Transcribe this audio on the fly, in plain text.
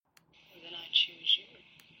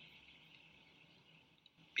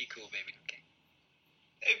Be cool, baby. Okay.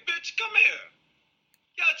 Hey, bitch, come here.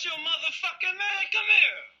 Got your motherfucking man. Come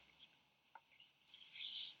here.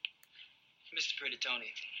 Mr. Pretty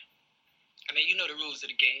Tony. I mean, you know the rules of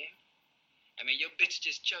the game. I mean, your bitch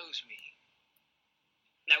just chose me.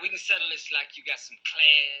 Now we can settle this like you got some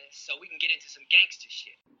class, so we can get into some gangster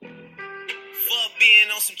shit. Fuck being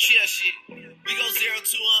on some chill shit. We go 0 to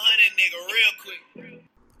 100, nigga, real quick.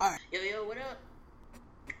 All right. Yo, what up?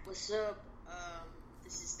 What's up?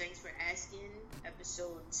 This is Thanks for Asking,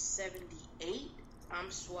 episode 78.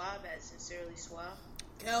 I'm Swab at Sincerely Swab.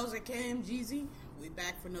 Kels and Cam Jeezy. We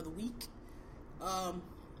back for another week. I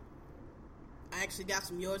actually got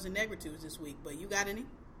some yours and negritudes this week, but you got any?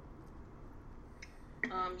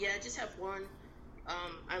 Yeah, I just have one.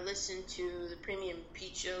 I listened to the Premium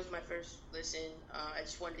Pete show. It was my first listen. I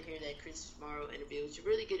just wanted to hear that Chris Morrow interview. It was a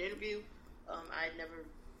really good interview. I had never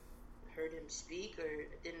heard him speak or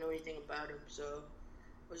didn't know anything about him, so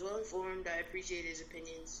I was well informed. I appreciate his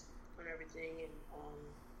opinions on everything and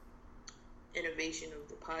innovation of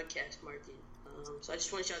the podcast market. So I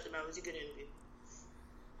just want to shout them out. It was a good interview.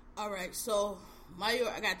 All right, so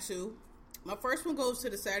I got two. My first one goes to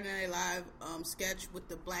the Saturday Night Live sketch with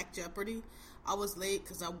the Black Jeopardy. I was late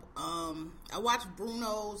because I watched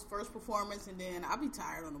Bruno's first performance, and then I'll be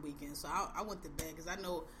tired on the weekend, so I went to bed because I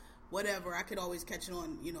know whatever, I could always catch it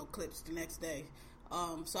on, clips the next day.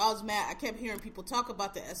 So I was mad. I kept hearing people talk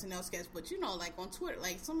about the SNL sketch, but like on Twitter,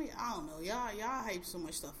 like somebody, I don't know, y'all hype so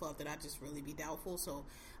much stuff up that I just really be doubtful. So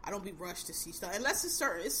I don't be rushed to see stuff unless it's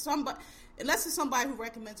somebody who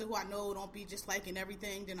recommends it, who I know don't be just liking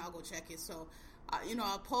everything. Then I'll go check it. So I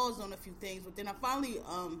paused on a few things, but then I finally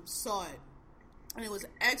saw it, and it was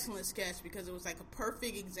an excellent sketch because it was like a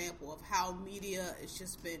perfect example of how media has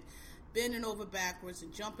just been bending over backwards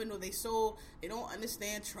and jumping. They don't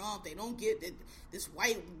understand Trump. They don't get it, this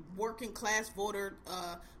white working class voter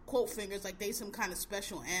quote fingers like they some kind of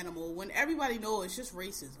special animal, when everybody knows it's just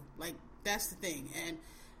racism. Like, that's the thing. And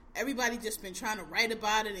everybody just been trying to write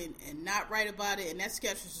about it and not write about it, and that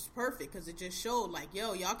sketch was just perfect because it just showed like,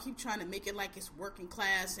 yo, y'all keep trying to make it like it's working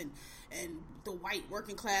class and the white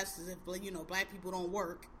working class, as if black people don't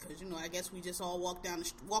work, because I guess we just all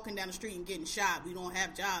walking down the street and getting shot. We don't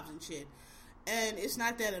have jobs and shit, and it's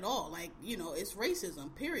not that at all. Like, it's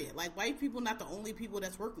racism, period. Like, white people not the only people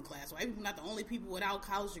that's working class. White people not the only people without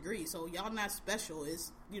college degrees. So y'all not special.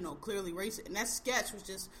 It's clearly racist, and that sketch was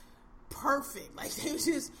just perfect. Like, they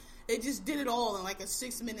just did it all in like a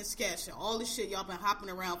 6-minute sketch. And all the shit y'all been hopping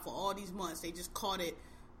around for all these months, they just caught it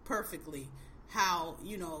perfectly. How,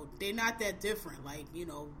 they're not that different. Like,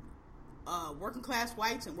 working class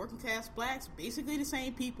whites and working class blacks, basically the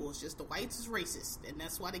same people. It's just the whites is racist, and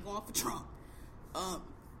that's why they're going for Trump.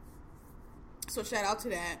 So shout out to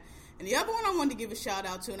that. And the other one I wanted to give a shout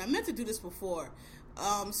out to, and I meant to do this before,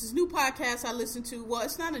 this is a new podcast I listened to. Well,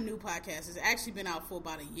 it's not a new podcast. It's actually been out for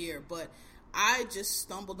about a year, but I just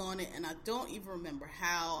stumbled on it, and I don't even remember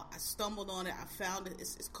how I stumbled on it. I found it.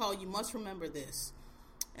 It's called You Must Remember This.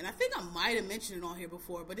 And I think I might have mentioned it on here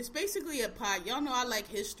before, but it's basically a pod. Y'all know I like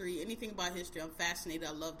history. Anything about history, I'm fascinated.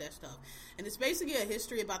 I love that stuff. And it's basically a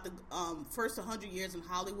history about the first 100 years in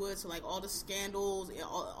Hollywood. So, like, all the scandals,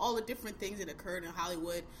 all the different things that occurred in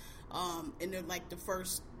Hollywood in the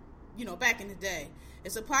first, back in the day.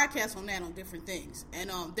 It's a podcast on that, on different things. And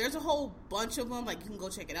there's a whole bunch of them. Like, you can go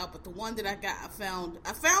check it out. But the one that I found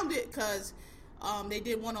it because they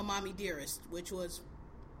did one on Mommy Dearest, which was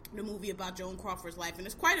the movie about Joan Crawford's life. And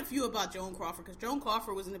there's quite a few about Joan Crawford, because Joan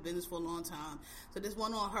Crawford was in the business for a long time. So there's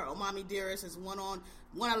one on her, on Mommy Dearest. There's one I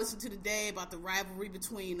listened to today about the rivalry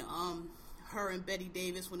between her and Betty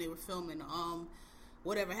Davis when they were filming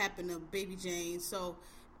whatever happened to Baby Jane. So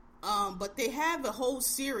but they have a whole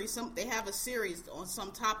series. They have a series on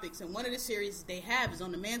some topics, and one of the series they have is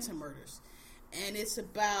on the Manson murders. And it's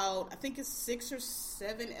about, I think it's 6 or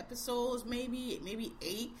 7 episodes, maybe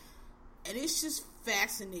 8. And it's just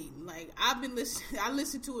fascinating. Like, I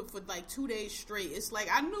listened to it for like 2 days straight. It's like,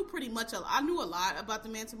 I knew a lot about the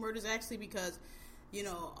Manson murders, actually, because,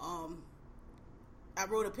 I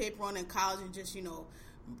wrote a paper on it in college, and just, y'all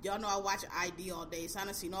know I watch ID all day, so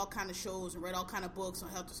I've seen all kind of shows and read all kind of books on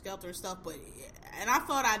Helter Skelter and stuff, and I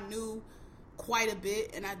thought I knew quite a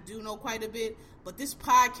bit, and I do know quite a bit, but this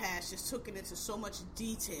podcast just took it into so much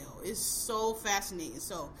detail. It's so fascinating.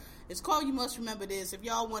 So it's called You Must Remember This. If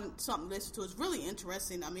y'all want something to listen to, it's really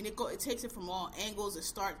interesting. I mean, it takes it from all angles.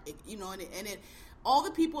 All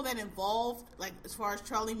the people that involved, like as far as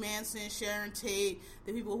Charlie Manson, Sharon Tate,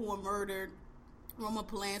 the people who were murdered, Roman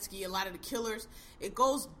Polanski, a lot of the killers. It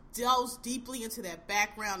delves deeply into that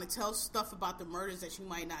background. It tells stuff about the murders that you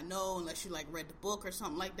might not know unless you like read the book or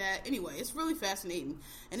something like that. Anyway, it's really fascinating,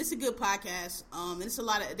 and it's a good podcast. And it's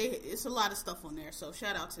a lot of stuff on there. So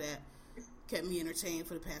shout out to that. Kept me entertained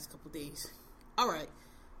for the past couple days. All right,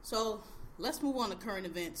 so let's move on to current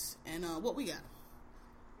events and what we got.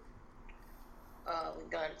 We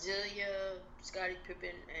got Azealia, Scottie Pippen,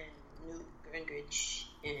 and Newt Gingrich,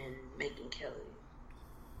 and Megyn Kelly.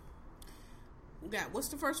 We got, what's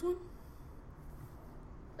the first one?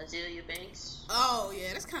 Azealia Banks. Oh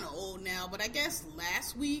yeah, that's kind of old now, but I guess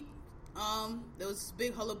last week there was this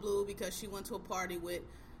big hullabaloo because she went to a party with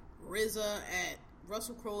RZA at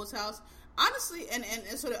Russell Crowe's house. Honestly, and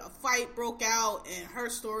so a fight broke out, and her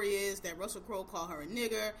story is that Russell Crowe called her a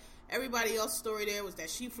nigger. Everybody else's story there was that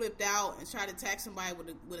she flipped out and tried to attack somebody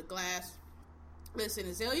with a glass. Listen,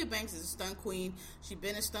 Azealia Banks is a stunt queen. She's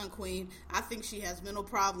been a stunt queen. I think she has mental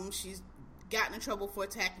problems. She's gotten in trouble for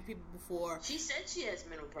attacking people before. She said she has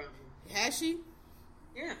mental problems. Has she?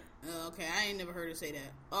 Yeah. Okay, I ain't never heard her say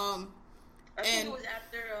that. I think it was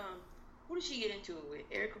after, who did she get into it with?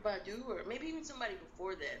 Erykah Badu, or maybe even somebody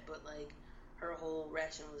before that, but like, her whole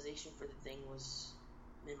rationalization for the thing was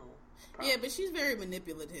mental problems. Yeah, but she's very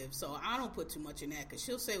manipulative, so I don't put too much in that, because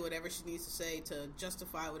she'll say whatever she needs to say to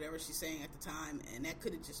justify whatever she's saying at the time, and that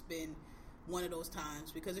could have just been one of those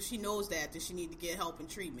times, because if she knows that, then she need to get help and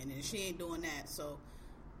treatment, and she ain't doing that. So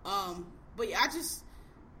but yeah,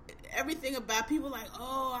 everything about people like,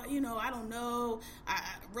 oh, you know, I don't know,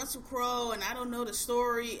 Russell Crowe, and I don't know the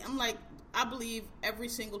story. I'm like, I believe every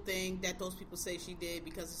single thing that those people say she did,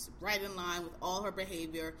 because it's right in line with all her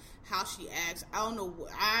behavior, how she acts. I don't know.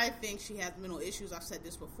 I think she has mental issues. I've said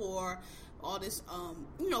this before. All this,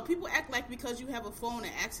 you know, people act like because you have a phone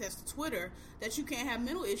and access to Twitter that you can't have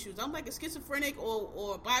mental issues. I'm like, a schizophrenic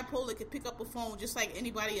or bipolar can pick up a phone just like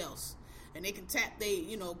anybody else. And they can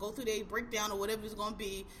go through their breakdown or whatever it's going to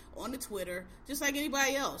be on the Twitter, just like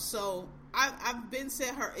anybody else. So I've been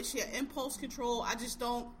said is she had impulse control? I just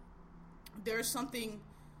don't. There's something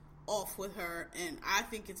off with her, and I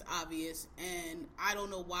think it's obvious, and I don't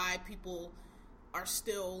know why people are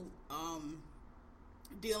still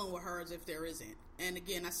dealing with her as if there isn't. And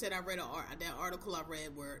again, I said I read that article I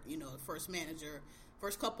read where, you know, first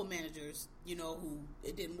couple managers, you know, who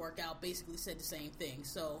it didn't work out, basically said the same thing.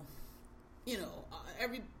 So, you know,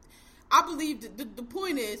 I believe the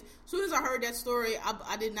point is, as soon as I heard that story,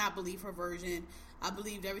 I did not believe her version. I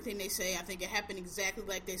believed everything they say. I think it happened exactly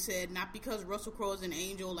like they said, not because Russell Crowe is an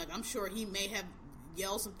angel. Like, I'm sure he may have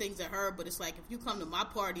yelled some things at her, but it's like, if you come to my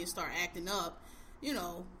party and start acting up, you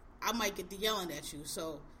know, I might get to yelling at you.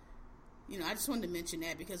 So, you know, I just wanted to mention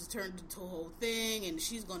that because it turned into a whole thing, and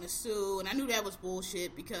she's going to sue, and I knew that was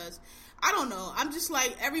bullshit because, I don't know, I'm just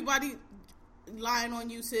like, everybody lying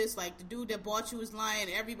on you, sis. Like, the dude that bought you is lying,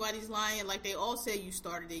 everybody's lying. Like, they all say you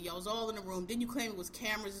started it. Y'all was all in the room. Then you claim it was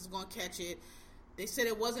cameras that's going to catch it. They said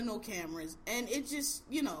it wasn't no cameras, and it just,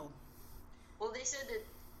 you know. Well, they said that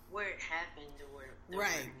where it happened or where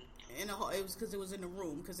right. In the hall, it was because it was in the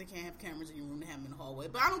room, because they can't have cameras in your room to have them in the hallway.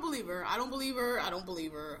 But I don't believe her. I don't believe her. I don't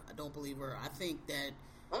believe her. I don't believe her. I think that.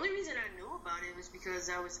 Only reason I knew about it was because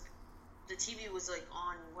the TV was like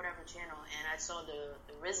on whatever channel, and I saw the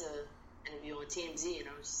RZA interview on TMZ, and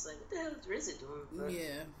I was just like, what the hell is RZA doing? But,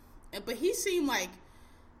 yeah, but he seemed like,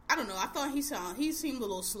 I don't know. I thought he seemed a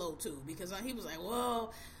little slow too, because he was like,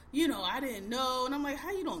 well, you know, I didn't know, and I'm like,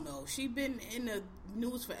 how you don't know? She been in the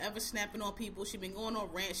news forever, snapping on people. She been going on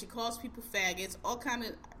rants. She calls people faggots, all kind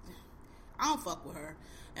of. I don't fuck with her,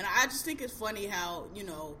 and I just think it's funny how, you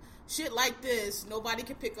know, shit like this, nobody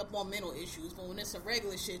can pick up on mental issues, but when it's some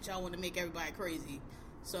regular shit, y'all want to make everybody crazy.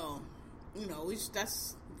 So, you know,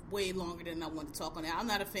 that's way longer than I want to talk on that. I'm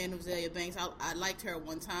not a fan of Azealia Banks. I liked her at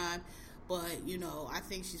one time. But, you know, I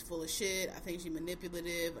think she's full of shit. I think she's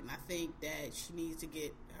manipulative. And I think that she needs to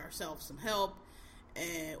get herself some help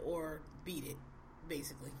or beat it,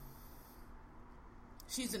 basically.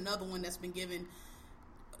 She's another one that's been given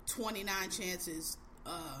 29 chances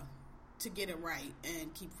to get it right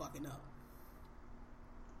and keep fucking up.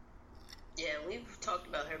 Yeah, we've talked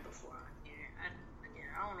about her before on here.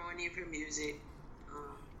 I don't know any of her music.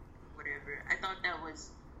 Whatever. I thought that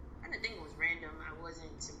was... I didn't think it was random. I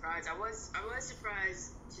wasn't surprised. I was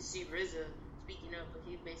surprised to see RZA speaking up, but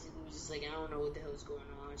he basically was just like, I don't know what the hell's going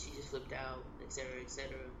on. She just flipped out, etc.,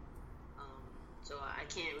 etc. So I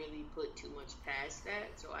can't really put too much past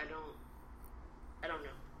that. So I don't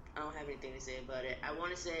know. I don't have anything to say about it. I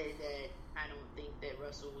want to say that I don't think that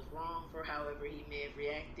Russell was wrong for however he may have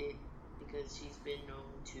reacted, because she's been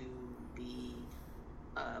known to be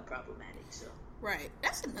problematic. So right,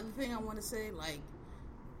 that's another thing I want to say. Like,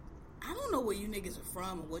 I don't know where you niggas are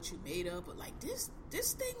from or what you made of, but like this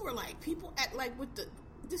thing where like people act like with the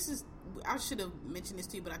I should have mentioned this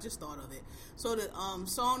to you, but I just thought of it. So the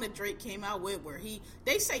song that Drake came out with, where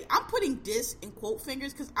they say, I'm putting diss in quote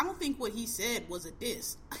fingers because I don't think what he said was a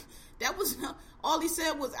diss. That was not, all he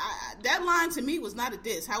said was that line to me was not a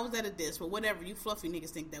diss. How was that a diss? But whatever, you fluffy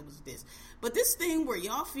niggas think that was a diss. But this thing where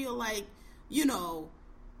y'all feel like, you know,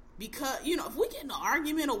 because, you know, if we get in an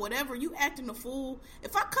argument or whatever, you acting a fool.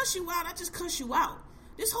 If I cuss you out, I just cuss you out.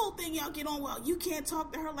 This whole thing y'all get on, well, you can't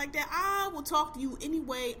talk to her like that. I will talk to you any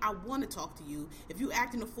way I want to talk to you if you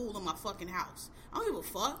acting a fool in my fucking house. I don't give a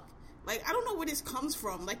fuck. Like, I don't know where this comes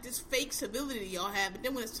from. Like, this fake civility y'all have. But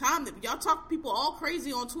then when it's time to, y'all talk to people all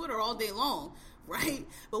crazy on Twitter all day long, right?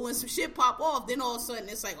 But when some shit pop off, then all of a sudden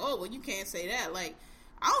it's like, oh, well, you can't say that. Like,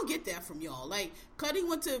 I don't get that from y'all. Like, Cudi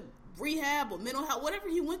went to rehab or mental health, whatever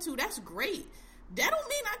he went to, that's great. That don't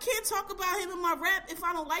mean I can't talk about him in my rap if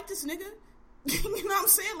I don't like this nigga. You know what I'm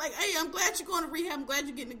saying? Like, hey, I'm glad you're going to rehab. I'm glad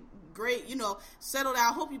you're getting great, you know, settled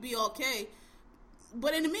out. Hope you be okay.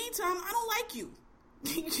 But in the meantime, I don't like you.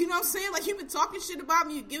 You know what I'm saying? Like, you've been talking shit about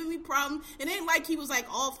me. You're giving me problems. It ain't like he was like,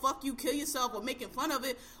 oh, fuck you, kill yourself, or making fun of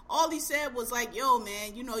it. All he said was like, yo,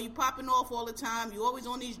 man, you know, you popping off all the time. You always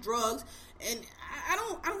on these drugs. And I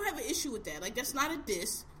don't have an issue with that. Like, that's not a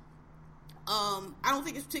diss. I don't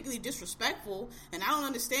think it's particularly disrespectful. And I don't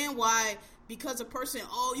understand why, because a person,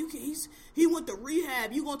 oh, he went to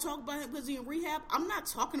rehab, you gonna talk about him because he in rehab? I'm not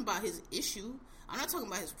talking about his issue. I'm not talking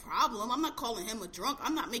about his problem. I'm not calling him a drunk.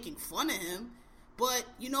 I'm not making fun of him. But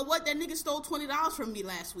you know what? That nigga stole $20 from me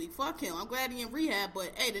last week. Fuck him. I'm glad he in rehab,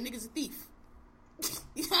 but hey, the nigga's a thief.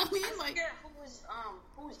 You know what I mean? Like, I forget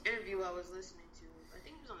whose interview I was listening to. I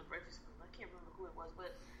think it was on the Breakfast Club. I can't remember who it was,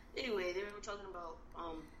 but anyway, they were talking about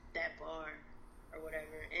that bar or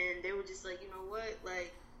whatever, and they were just like, you know what,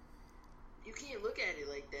 like, you can't look at it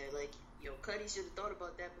like that. Like, yo, Cudi should have thought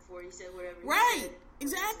about that before he said whatever he right, said.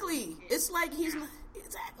 exactly. It's like he's not,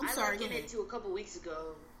 exactly. I'm sorry. I likened it to a couple weeks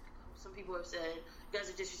ago. Some people have said you guys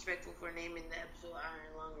are disrespectful for naming the episode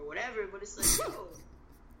Iron Lung or whatever, but it's like, yo,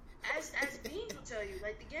 as Beans will tell you,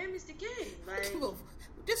 like, the game is the game. Like,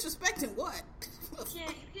 disrespecting what? you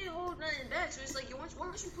can't hold nothing back. So it's like,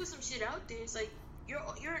 once you put some shit out there, it's like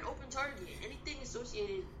you're an open target. Anything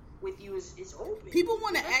associated with you is open. People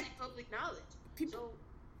want to act public knowledge. So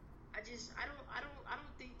I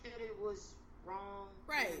don't think that it was wrong.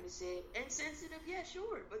 Right. Insensitive, yeah,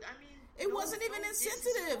 sure, but I mean. It wasn't even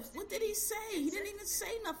insensitive. What did he say? He didn't even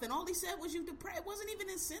say nothing. All he said was you depressed. It wasn't even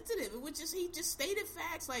insensitive. It was just, he just stated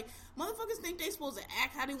facts. Like, motherfuckers think they supposed to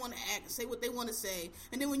act how they want to act, say what they want to say,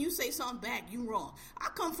 and then when you say something back, you wrong. I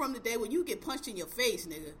come from the day where you get punched in your face,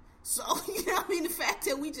 nigga. So, you know what I mean? The fact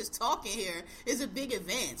that we just talking here is a big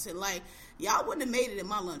advance. And, like, y'all wouldn't have made it in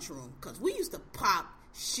my lunchroom, because we used to pop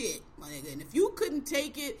shit, my nigga. And if you couldn't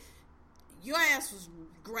take it, your ass was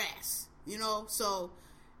grass, you know? So,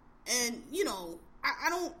 and, you know,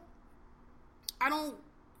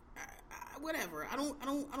 whatever. I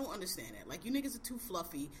don't understand that. Like, you niggas are too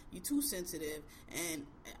fluffy, you too sensitive, and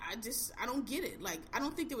I don't get it. Like, I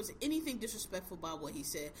don't think there was anything disrespectful about what he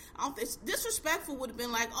said. Disrespectful would have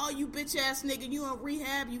been like, oh, you bitch ass nigga, you in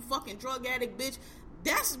rehab, you fucking drug addict bitch.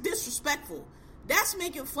 That's disrespectful. That's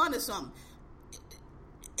making fun of something.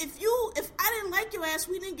 If I didn't like your ass,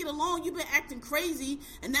 we didn't get along, you've been acting crazy,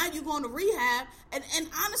 and now you're going to rehab, and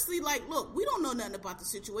honestly, like, look, we don't know nothing about the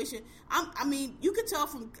situation. I mean, you could tell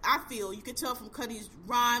from Cudi's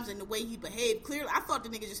rhymes and the way he behaved. Clearly, I thought the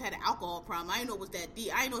nigga just had an alcohol problem. I didn't know it was that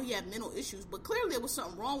deep. I didn't know he had mental issues, but clearly there was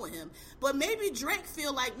something wrong with him. But maybe Drake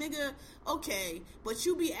feel like, nigga, okay, but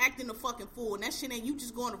you be acting a fucking fool, and that shit ain't, you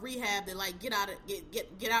just going to rehab to, like, get out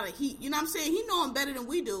of heat. You know what I'm saying? He know him better than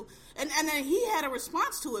we do. And then he had a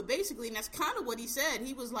response to it, basically, and that's kind of what he said.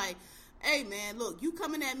 He was like, hey, man, look, you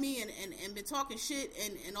coming at me and been talking shit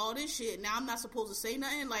and all this shit, now I'm not supposed to say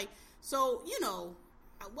nothing? Like, so, you know,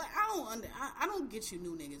 I don't get you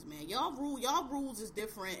new niggas, man. Y'all rules is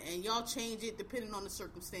different, and y'all change it depending on the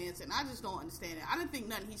circumstance, and I just don't understand it. I didn't think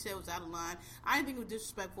nothing he said was out of line. I didn't think it was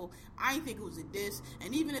disrespectful. I didn't think it was a diss,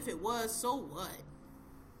 and even if it was, so what?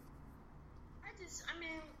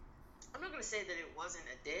 I'm not going to say that it wasn't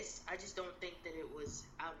a diss. I just don't think that it was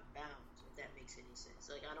out of bounds, if that makes any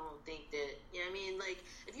sense. Like, I don't think that, you know what I mean? Like,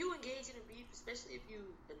 if you engage in a beef, especially if you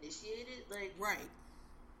initiate it, like, right.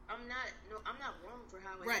 I'm not wrong for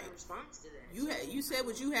how I respond to that. You said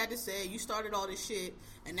what you had to say. You started all this shit,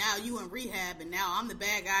 and now you in rehab, and now I'm the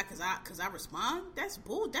bad guy because I respond? That's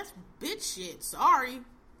bull. That's bitch shit. Sorry,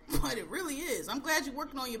 but it really is. I'm glad you're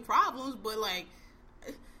working on your problems, but, like,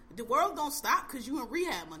 The world don't stop because you in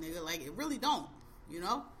rehab, my nigga. Like, it really don't, you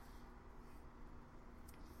know?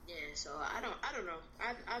 Yeah, so I don't know.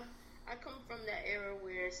 I come from that era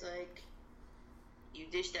where it's like, you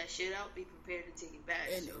dish that shit out, be prepared to take it back.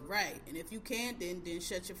 And, so. Right. And if you can't, then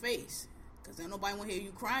shut your face. Because then nobody want to hear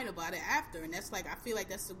you crying about it after. And that's like, I feel like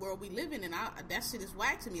that's the world we live in. And that shit is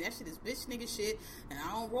whack to me. That shit is bitch nigga shit. And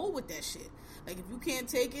I don't roll with that shit. Like, if you can't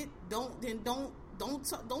take it, don't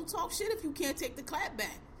talk shit if you can't take the clap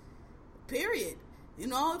back. Period. You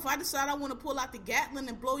know, if I decide I want to pull out the Gatling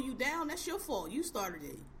and blow you down, that's your fault. You started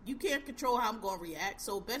it. You can't control how I'm going to react.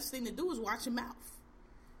 So best thing to do is watch your mouth.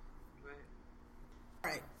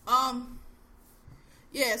 Right.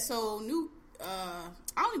 Yeah, so I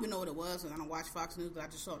don't even know what it was, and I don't watch Fox News, but I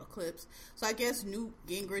just saw the clips. So I guess Newt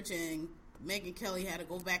Gingrich and Megyn Kelly had to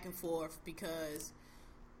go back and forth because,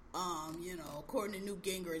 you know, according to Newt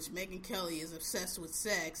Gingrich, Megyn Kelly is obsessed with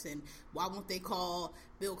sex, and why won't they call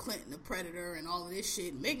Bill Clinton a predator and all of this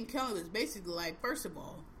shit? And Megyn Kelly was basically like, first of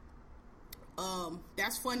all,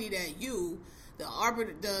 that's funny that you,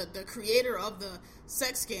 the creator of the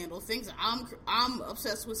sex scandal, thinks I'm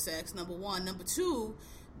obsessed with sex, number one. Number two,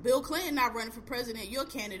 Bill Clinton not running for president, your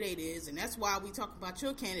candidate is, and that's why we talk about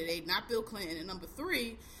your candidate, not Bill Clinton. And number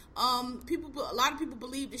three, a lot of people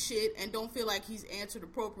believe the shit and don't feel like he's answered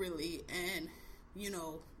appropriately, and, you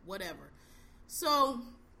know, whatever. So,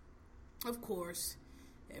 of course,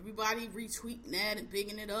 everybody retweeting that and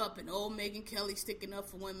bigging it up, and old Megyn Kelly sticking up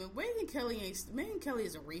for women. Megyn Kelly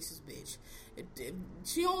is a racist bitch.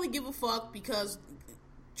 She only give a fuck because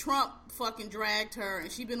Trump fucking dragged her,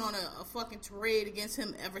 and she been on a fucking tirade against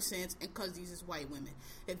him ever since, and because these is white women.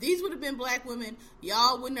 If these would have been black women,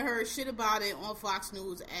 y'all wouldn't have heard shit about it on Fox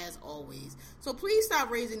News as always. So please stop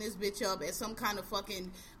raising this bitch up as some kind of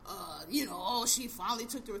fucking, she finally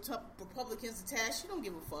took the Republicans to task. She don't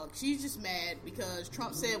give a fuck. She's just mad because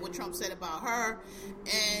Trump said what Trump said about her,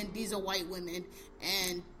 and these are white women,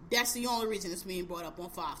 and that's the only reason it's being brought up on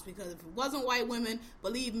Fox. Because if it wasn't white women,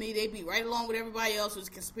 believe me, they'd be right along with everybody else. It's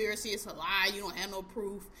a conspiracy, it's a lie, you don't have no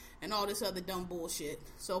proof, and all this other dumb bullshit.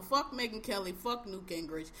 So fuck Megyn Kelly, fuck Newt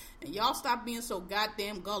Gingrich, and y'all stop being so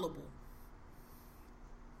goddamn gullible.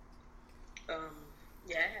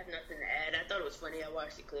 Yeah, I have nothing to add. I thought it was funny. I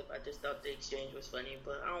watched the clip. I just thought the exchange was funny,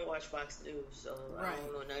 but I don't watch Fox News, so right. I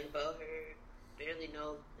don't know nothing about her. Barely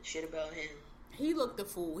know shit about him. He looked a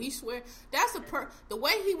fool. He swear that's the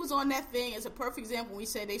way he was on that thing is a perfect example. When we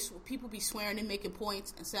say people be swearing and making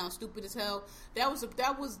points and sound stupid as hell. That was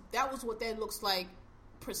what that looks like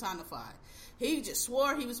personified. He just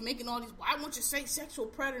swore he was making all these. Why won't you say sexual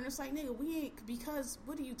predator? And it's like, nigga, we ain't, because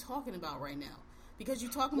what are you talking about right now? Because you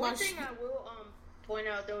talking One about thing I will point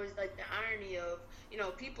out though is like the irony of,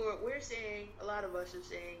 we're saying, a lot of us are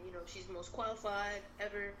saying, she's the most qualified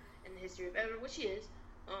ever in the history of ever, which she is.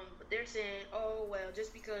 But they're saying, oh, well,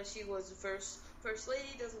 just because she was the first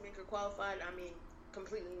lady doesn't make her qualified. I mean,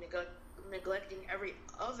 completely neglecting every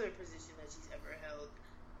other position that she's ever held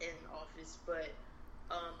in office. But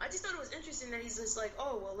I just thought it was interesting that he's just like,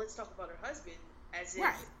 oh, well, let's talk about her husband, as if,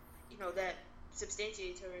 that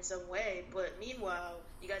substantiates her in some way. But meanwhile,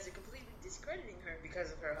 you guys are completely discrediting her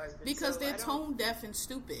because of her husband. Because they're tone deaf and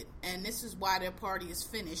stupid, and this is why their party is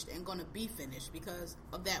finished and going to be finished because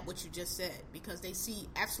of that, what you just said. Because they see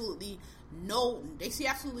absolutely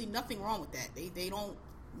nothing wrong with that. They don't,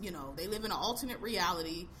 they live in an alternate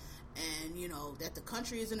reality, and that the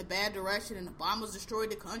country is in a bad direction, and Obama's destroyed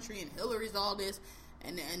the country, and Hillary's all this.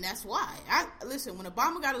 And that's why. Listen, when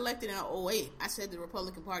Obama got elected in 2008, I said the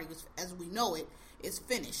Republican Party was, as we know it, is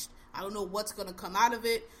finished. I don't know what's going to come out of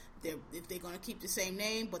it, if they're going to keep the same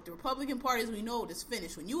name, but the Republican Party, as we know it, is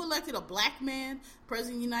finished. When you elected a black man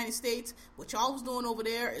president of the United States, what y'all was doing over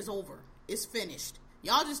there is over. It's finished.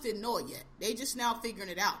 Y'all just didn't know it yet. They just now figuring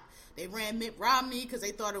it out. They ran Mitt Romney because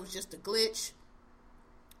they thought it was just a glitch.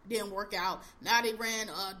 Didn't work out. Now they ran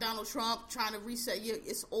Donald Trump trying to reset you.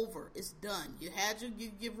 It's over. It's done. You had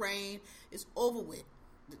your reign. It's over with.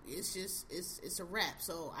 It's just, it's a wrap.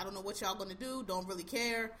 So I don't know what y'all going to do. Don't really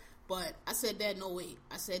care. But I said that in 2008.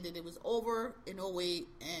 I said that it was over in 2008.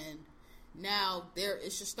 And now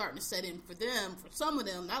it's just starting to set in for them. For some of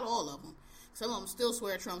them, not all of them. Some of them still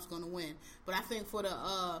swear Trump's going to win. But I think for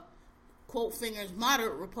the, quote fingers,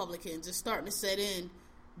 moderate Republicans, it's starting to set in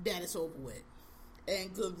that it's over with.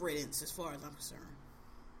 And good riddance, as far as I'm concerned.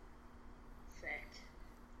 Fact.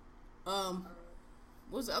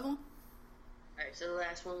 What's the other one? Alright, so the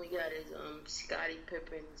last one we got is Scottie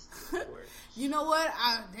Pippen's divorce. You know what?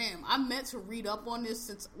 I meant to read up on this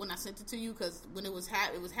since when I sent it to you, because when it was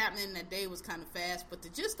happening that day, it was kind of fast. But the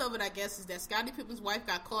gist of it, I guess, is that Scottie Pippen's wife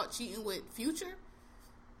got caught cheating with Future.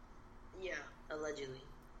 Yeah, allegedly.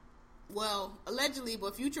 Well, allegedly,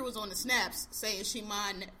 but Future was on the snaps saying she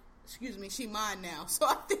mine now. So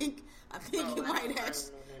I think it might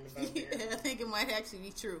actually, I think it might actually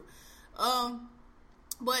be true.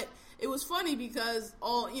 But it was funny because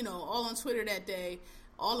all on Twitter that day,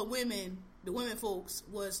 all the women folks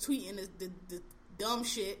was tweeting the dumb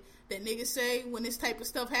shit that niggas say when this type of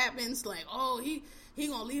stuff happens, like, oh, he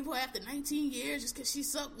gonna leave her after 19 years just because she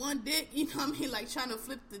sucked one dick, you know what I mean, like trying to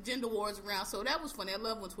flip the gender wars around. So that was funny. I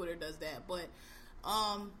love when Twitter does that. But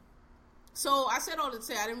so I said all to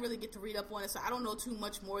say I didn't really get to read up on it, so I don't know too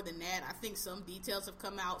much more than that. I think some details have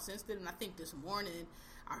come out since then, and I think this morning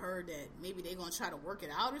I heard that maybe they're gonna try to work it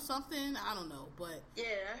out or something. I don't know, but yeah,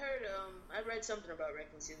 I heard. I read something about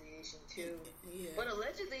reconciliation too. Yeah. But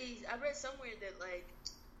allegedly, I read somewhere that like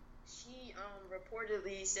she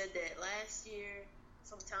reportedly said that last year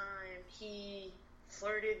sometime he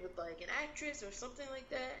flirted with like an actress or something like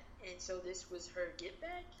that, and so this was her get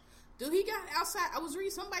back. Dude, he got outside. I was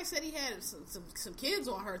reading. Somebody said he had some kids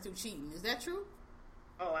on her through cheating. Is that true?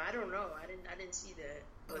 Oh, I don't know. I didn't see that,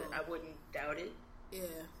 but I wouldn't doubt it.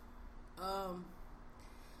 Yeah.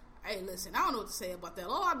 Hey, listen, I don't know what to say about that.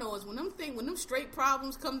 All I know is when them straight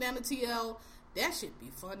problems come down to TL, that shit be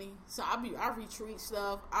funny. So I retweet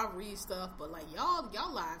stuff, I read stuff, but like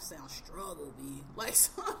y'all lives sound struggle, be like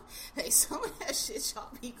some of that shit y'all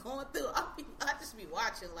be going through. I just be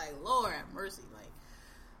watching like Lord have mercy, like.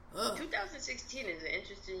 Ugh. 2016 is an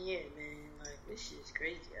interesting year, man. Like this shit is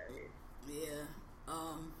crazy out here. Yeah.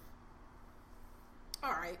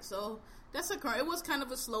 All right, so. It was kind of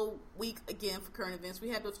a slow week again for current events. We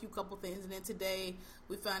had a couple things, and then today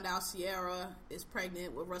we found out Ciara is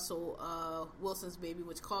pregnant with Russell Wilson's baby,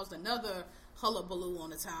 which caused another hullabaloo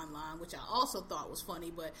on the timeline, which I also thought was funny.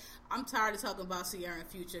 But I'm tired of talking about Ciara and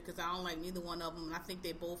Future because I don't like neither one of them, and I think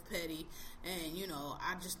they both petty, and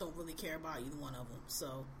I just don't really care about either one of them.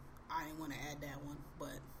 So I didn't want to add that one,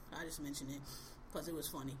 but I just mentioned it because it was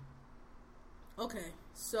funny. Okay,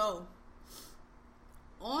 so.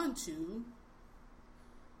 On to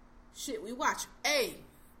shit we watch. Hey,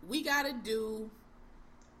 we gotta do.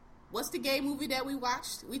 What's the gay movie that we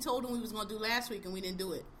watched? We told them we was gonna do last week and we didn't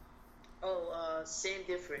do it. Oh, Same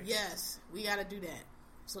Difference. Yes, we gotta do that.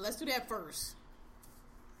 So let's do that first.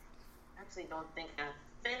 I actually don't think I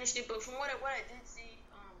finished it, but from what I did see,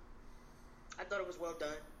 I thought it was well done.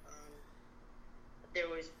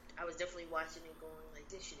 I was definitely watching it going like,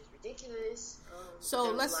 this shit is ridiculous.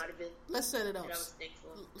 So let's set it up. I was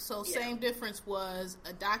thankful. So Same Difference was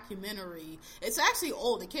a documentary. It's actually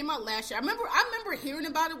old. It came out last year. I remember hearing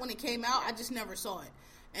about it when it came out. I just never saw it.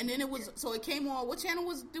 And then so it came on. What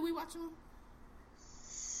channel did we watch it on?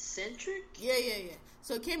 Centric? Yeah.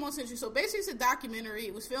 So it came on Centric. So basically it's a documentary.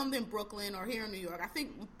 It was filmed in Brooklyn or here in New York. I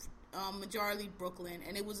think majority Brooklyn.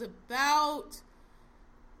 And it was about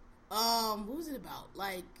what was it about?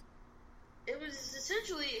 Like, it was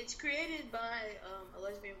essentially, it's created by a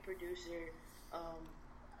lesbian producer,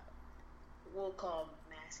 we'll call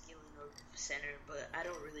masculine or centered, but I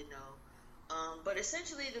don't really know. But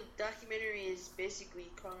essentially the documentary is basically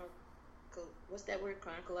what's that word?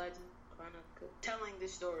 Telling the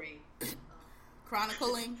story.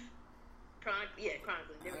 Chronicling? Chronicling.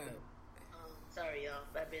 There we go. Sorry, y'all.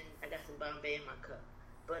 I got some Bombay in my cup.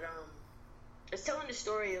 But, it's telling the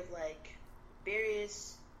story of, like,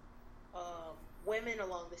 various women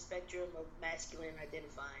along the spectrum of masculine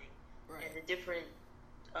identifying. Right. And the different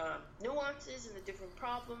nuances and the different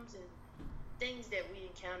problems and things that we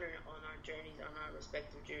encounter on our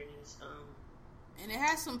respective journeys. And it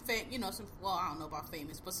has some I don't know about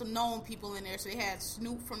famous, but some known people in there. So they had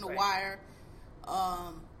Snoop from The Wire,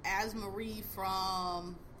 As Marie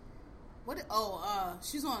from,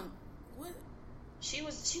 she's on, what? She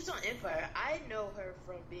was on Empire. I know her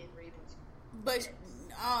from being Ravens. But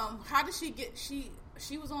how did she get? She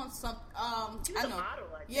was on some. She was a model.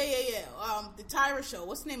 Yeah. The Tyra Show.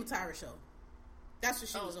 What's the name of Tyra Show? That's what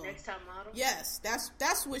she was on. Next Time Model. Yes,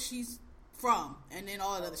 that's what she's from. And then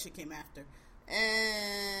all that other shit came after.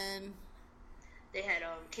 And they had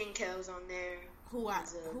King Kel's on there. Who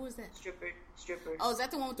is that? Stripper. Oh, is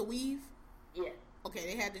that the one with the weave? Yeah. Okay,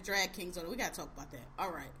 they had the drag kings on it. We gotta talk about that.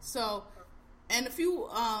 All right, so. And a few,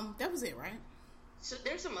 that was it, right? So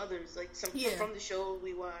there's some others, like some from the show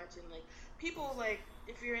we watch, and like people, like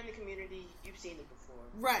if you're in the community, you've seen it before.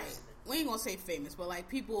 Right. We ain't gonna say famous, but like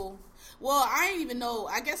people. Well, I ain't even know.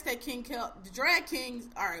 I guess that King Kel, the drag kings.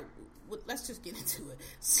 All right, let's just get into it.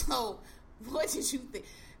 So, what did you think?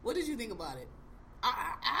 What did you think about it?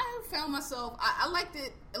 I found myself. I liked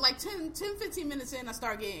it. Like 10, 15 minutes in, I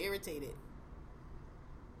started getting irritated.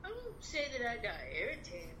 I won't say that I got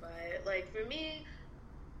irritated by it. Like, for me,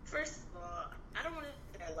 First of all, I don't want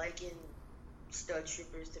to liken stud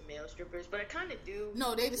strippers to male strippers, but I kind of do.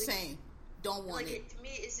 No, they the same. Don't want it. To me,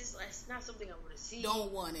 it's just it's not something I want to see.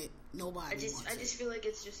 Don't want it. Nobody. I just feel like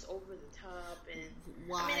it's just over the top, and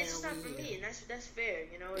why? I mean, it's just not for me, and that's fair,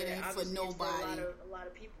 you know. It ain't for nobody. It's for a lot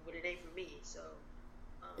of people, but it ain't for me. So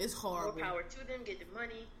it's horrible. More power to them. Get the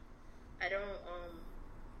money. I don't.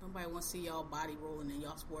 Nobody want to see y'all body rolling in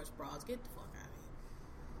y'all sports bras. Get the fuck out of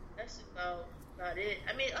here. That's about it.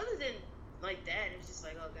 I mean, other than like that, it was just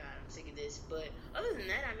like, oh god, I'm sick of this. But other than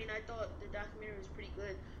that, I mean, I thought the documentary was pretty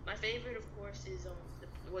good. My favorite, of course,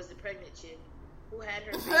 was the pregnant chick who had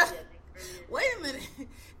her baby, I think, earlier. Wait a minute,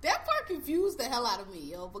 that part confused the hell out of me,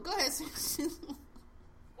 yo. But go ahead.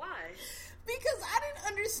 Why? Because I didn't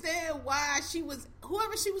understand why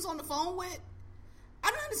whoever she was on the phone with. I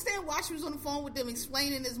don't understand why she was on the phone with them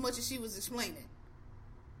explaining as much as she was explaining.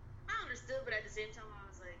 I understood, but at the same time, I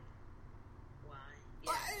was like, why?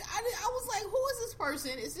 Yeah. I was like, who is this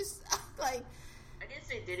person? Is this, like... I guess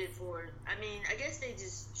they did it I guess they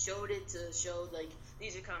just showed it to show, like,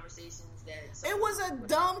 these are conversations that... It was a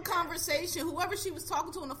dumb conversation. Whoever she was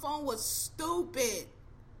talking to on the phone was stupid.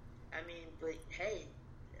 I mean, but, hey,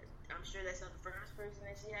 I'm sure that's not the first person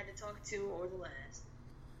that she had to talk to or the last.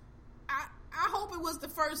 I hope it was the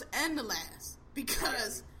first and the last,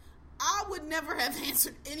 because I would never have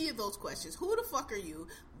answered any of those questions. Who the fuck are you?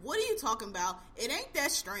 What are you talking about? It ain't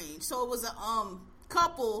that strange. So it was a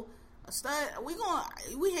couple, a stud.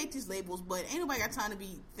 We hate these labels, but ain't nobody got time to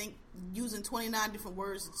be using 29 different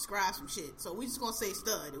words to describe some shit. So we just gonna say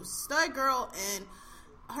stud. It was a stud girl and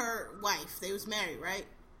her wife. They was married, right?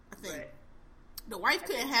 I think. Right. The wife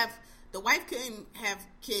couldn't have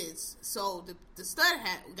kids, so the stud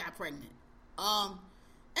got pregnant.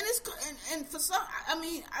 And for some, I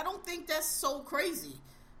mean, I don't think that's so crazy,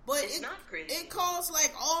 but it's not crazy. It caused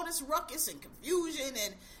like all this ruckus and confusion,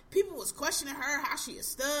 and people was questioning her how she a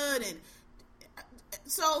stud, and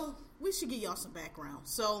so we should give y'all some background.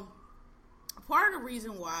 So part of the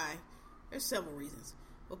reason why, there's several reasons,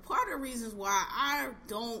 but part of the reasons why I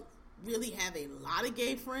don't really have a lot of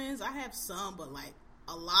gay friends, I have some, but like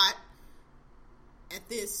a lot at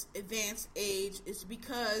this advanced age, is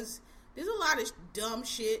because there's a lot of dumb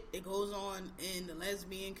shit that goes on in the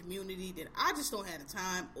lesbian community that I just don't have the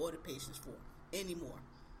time or the patience for anymore.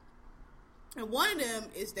 And one of them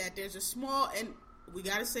is that there's a small, and we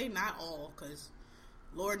gotta say not all, because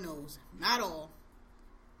Lord knows, not all.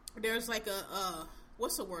 There's like a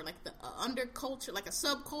what's the word? Like the underculture, like a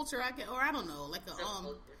subculture, I don't know, like a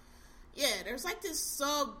yeah. There's like this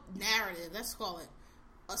sub narrative. Let's call it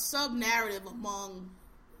a sub narrative among.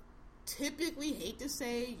 Typically, hate to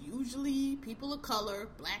say, usually people of color,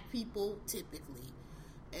 black people typically,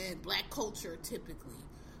 and black culture typically,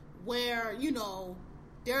 where, you know,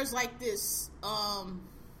 there's like this,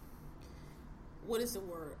 what is the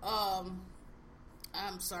word? I'm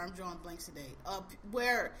sorry, I'm drawing blanks today.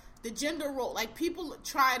 Where the gender role, like people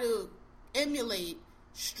try to emulate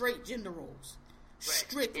straight gender roles. Right.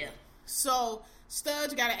 Strictly. Yeah. So,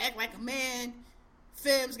 studs gotta act like a man,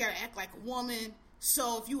 femmes gotta act like a woman.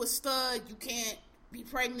 So if you a stud, you can't be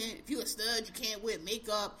pregnant. If you a stud, you can't wear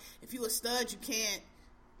makeup. If you a stud, you can't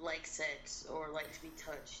like sex or like to be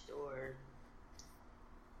touched or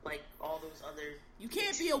like all those other. You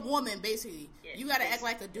can't be a woman, basically. Yeah, you gotta act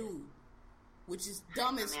like a dude, which is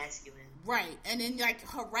dumb as masculine. Right, and then like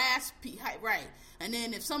harass right, and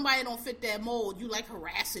then if somebody don't fit that mold, you like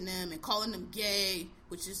harassing them and calling them gay,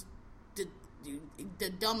 which is the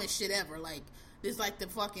dumbest shit ever. Like there's like the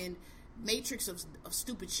fucking matrix of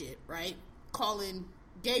stupid shit, right? Calling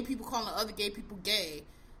gay people, calling other gay people gay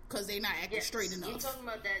because they're not acting straight enough. You talking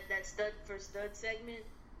about that stud for stud segment?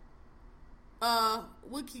 That's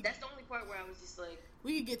the only part where I was just like,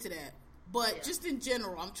 we could get to that, but just in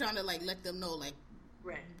general, I'm trying to like let them know, like,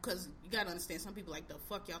 right? Because you gotta understand, some people like, the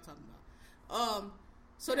fuck y'all talking about.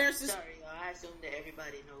 So there's this. Sorry, I assume that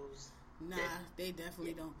everybody knows. Nah, they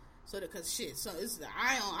definitely don't. So because shit, so it's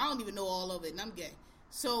I don't even know all of it, and I'm gay.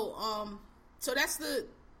 So, so that's the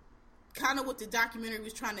kind of what the documentary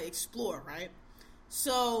was trying to explore, right?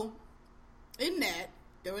 So, in that,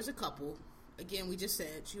 there was a couple. Again, we just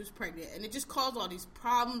said she was pregnant, and it just caused all these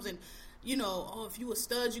problems. And you know, oh, if you a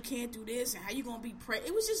stud, you can't do this, and how you gonna be pregnant?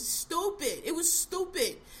 It was just stupid. It was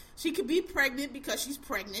stupid. She could be pregnant because she's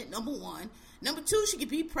pregnant. Number one. Number two, she could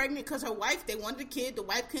be pregnant because her wife, they wanted a kid. The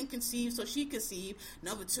wife couldn't conceive, so she conceived.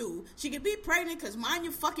 Number two, she could be pregnant because mind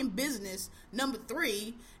your fucking business. Number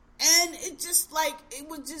three, and it just like, it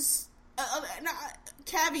was just,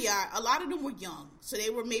 caveat, a lot of them were young. So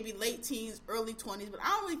they were maybe late teens, early 20s, but I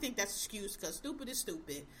don't really think that's an excuse because stupid is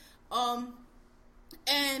stupid.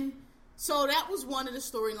 And So that was one of the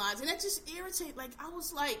storylines, and that just irritated. Like, I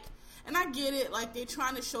was like, and I get it, like, they're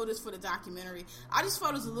trying to show this for the documentary. I just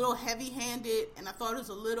thought it was a little heavy-handed, and I thought it was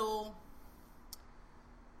a little,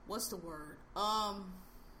 what's the word?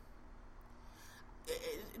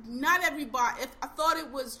 Not everybody, I thought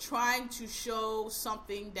it was trying to show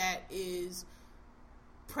something that is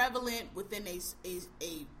prevalent within a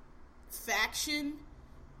faction,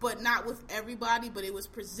 but not with everybody, but it was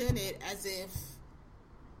presented as if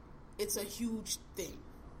it's a huge thing.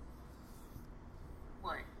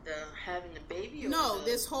 What? The having the baby? Or no,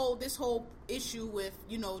 this whole issue with,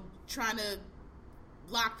 you know, trying to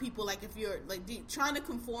lock people, like, if you're like trying to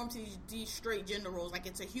conform to these straight gender roles, like,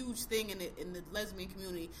 it's a huge thing in the lesbian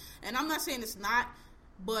community. And I'm not saying it's not,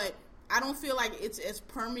 but I don't feel like it's as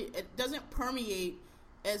it doesn't permeate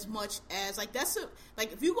as much as, like,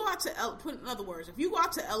 like, if you go out to put in other words, if you go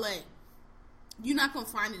out to LA, you're not gonna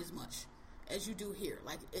find it as much as you do here.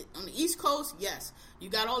 Like, on the East Coast, yes, you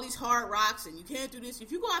got all these hard rocks and you can't do this.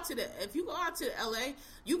 If you go out to LA,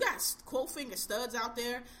 you got quote finger studs out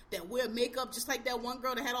there that wear makeup, just like that one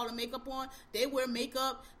girl that had all the makeup on. They wear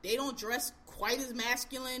makeup, they don't dress quite as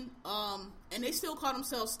masculine, and they still call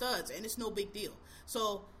themselves studs, and it's no big deal.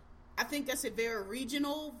 So I think that's a very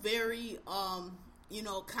regional, very you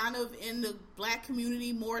know, kind of in the black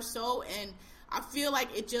community more so, and I feel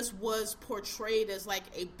like it just was portrayed as like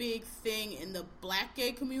a big thing in the black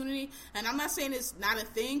gay community. And I'm not saying it's not a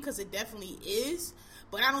thing, because it definitely is,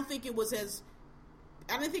 but I don't think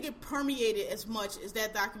it permeated as much as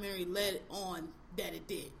that documentary led on that it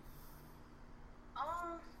did.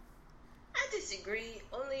 I disagree.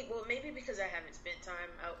 Maybe because I haven't spent time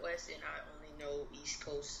out west and I only know East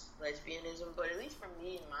Coast lesbianism, but at least for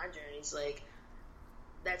me in my journeys, like,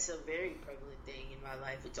 that's a very prevalent thing in my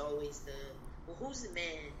life. It's always well, who's the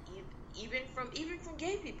man? Even from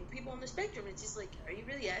gay people on the spectrum. It's just like, are you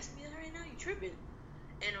really asking me that right now? You tripping?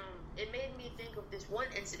 And it made me think of this one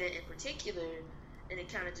incident in particular, and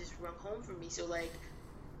it kind of just rung home for me. So, like,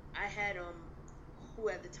 I had who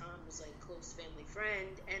at the time was like close family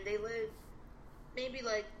friend, and they lived maybe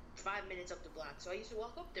like 5 minutes up the block. So I used to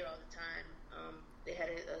walk up there all the time. They had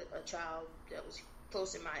a child that was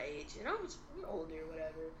close in my age, and I was older or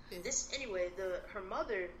whatever. Yeah. Her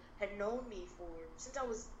mother had known me since I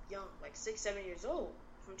was young, like 6-7 years old,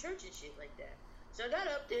 from church and shit like that. So I got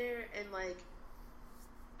up there, and, like,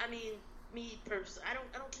 I mean, me personally,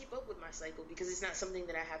 I don't keep up with my cycle because it's not something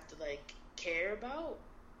that I have to, like, care about.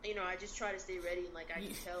 You know, I just try to stay ready, and, like, I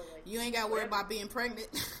can tell, like, you ain't got to worry about being pregnant.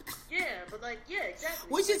 Yeah, but, like, yeah, exactly.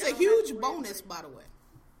 Which is a huge bonus, by the way.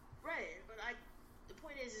 Right, but the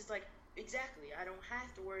point is like, exactly, I don't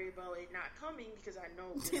have to worry about it not coming because I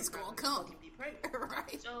know it's gonna come. Fucking be pregnant.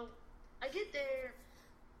 Right. So I get there,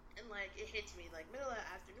 and, like, it hits me like middle of the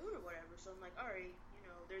afternoon or whatever. So I'm like, all right, you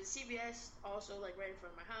know, there's a CVS also, like, right in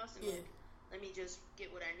front of my house, and like, let me just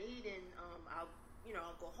get what I need, and I'll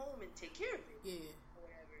go home and take care of it. Yeah. Or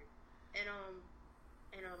whatever. And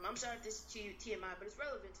I'm sorry if this is TMI, but it's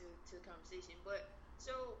relevant to the conversation. But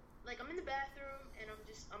so, like, I'm in the bathroom, and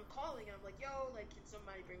I'm calling, and I'm like, yo, like, can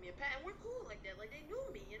somebody bring me a pad? And we're cool like that. Like, they knew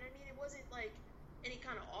me, and I mean, it wasn't, like, any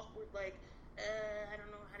kind of awkward, like, I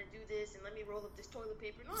don't know how to do this, and let me roll up this toilet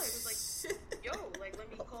paper. No, it was like, yo, like,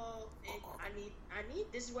 let me call, and I need,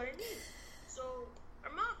 this is what I need. So,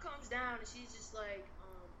 her mom comes down, and she's just like,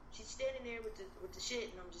 she's standing there with the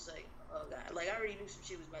shit, and I'm just like, oh, God. Like, I already knew some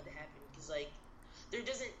shit was about to happen, because, like,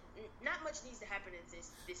 not much needs to happen in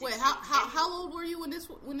this. Wait, how old were you when this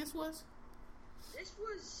was?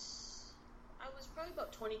 I was probably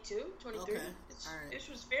about 22, 23. Okay. All right. This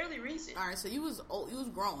was fairly recent. All right, so you was old, you was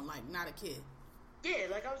grown, like, not a kid. Yeah,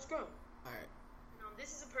 like, I was grown. All right.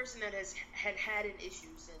 This is a person that had an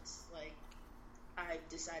issue since, like, I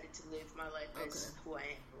decided to live my life as who I am,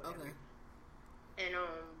 or whatever. Okay. And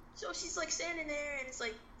so she's, like, standing there, and it's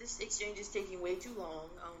like, this exchange is taking way too long.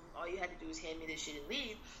 All you had to do is hand me this shit and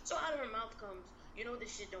leave. So out of her mouth comes, you know,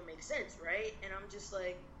 this shit don't make sense, right? And I'm just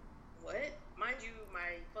like, what? Mind you,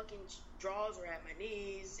 my fucking drawers are at my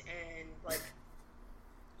knees, and, like,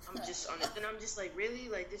 I'm just on it. And I'm just like, really?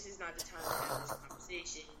 Like, this is not the time to have this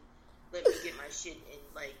conversation. Let me get my shit and,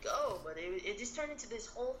 like, go. But it just turned into this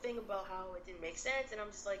whole thing about how it didn't make sense, and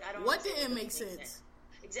I'm just like, I don't. What didn't make sense?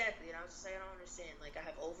 Exactly, and I was just like, I don't understand. Like, I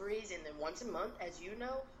have ovaries, and then once a month, as you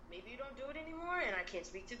know, maybe you don't do it anymore, and I can't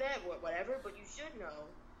speak to that, whatever, but you should know,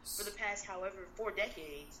 for the past, 4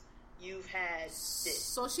 decades, you've had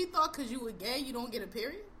this. So she thought because you were gay, you don't get a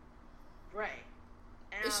period? Right.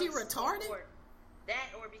 And is she retarded?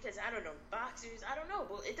 That, or because, I don't know, boxers, I don't know,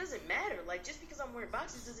 but it doesn't matter. Like, just because I'm wearing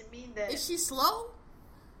boxers doesn't mean that... Is she slow?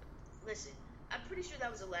 Listen, I'm pretty sure that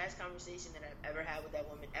was the last conversation that I've ever had with that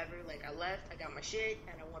woman ever. Like, I left, I got my shit,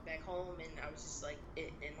 and I went back home, and I was just like,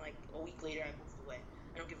 and like a week later, I moved away.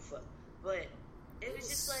 I don't give a fuck. But it was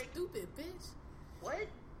just like, stupid bitch. What?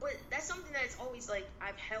 But that's something that's always like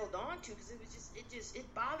I've held on to because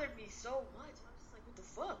it bothered me so much. I'm just like, what the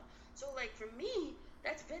fuck? So like for me,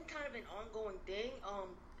 that's been kind of an ongoing thing.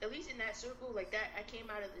 At least in that circle, like that, I came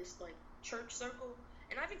out of this like church circle,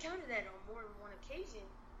 and I've encountered that on more than one occasion.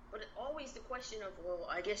 But always the question of, well,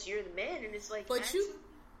 I guess you're the man, and it's like, but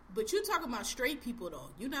you talking about straight people though.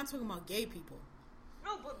 You're not talking about gay people.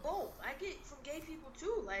 No, but both. I get from gay people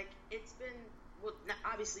too. Like it's been, well,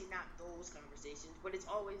 obviously not those conversations, but it's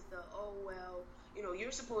always the, oh well, you know,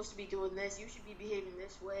 you're supposed to be doing this. You should be behaving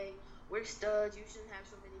this way. We're studs. You shouldn't have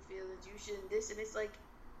so many feelings. You shouldn't this, and it's like,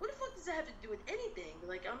 what the fuck does that have to do with anything?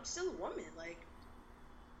 Like I'm still a woman. Like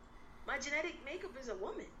my genetic makeup is a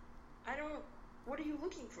woman. I don't. What are you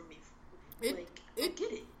looking for me? I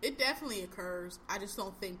get it. It definitely occurs. I just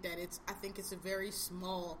don't think that I think it's a very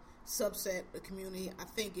small subset of community. I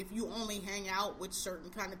think if you only hang out with certain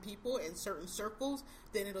kind of people in certain circles,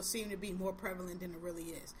 then it'll seem to be more prevalent than it really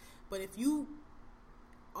is. But if you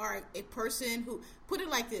are a person who, put it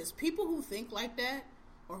like this, people who think like that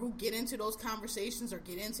or who get into those conversations or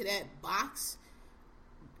get into that box,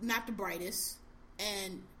 not the brightest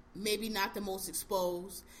and maybe not the most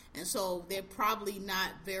exposed, and so they're probably not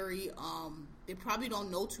very they probably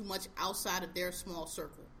don't know too much outside of their small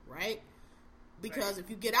circle, right? Because if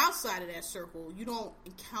you get outside of that circle, you don't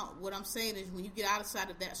encounter, what I'm saying is when you get outside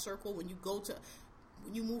of that circle, when you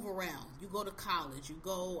move around, you go to college, you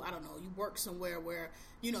go, I don't know, you work somewhere where,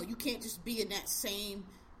 you know, you can't just be in that same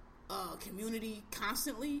community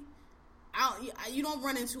constantly. You don't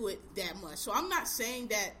run into it that much. So I'm not saying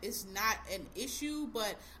that it's not an issue,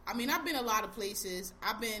 but I mean, I've been a lot of places.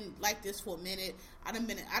 I've been like this for a minute.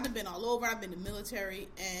 I've been all over. I've been in the military,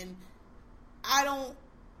 and I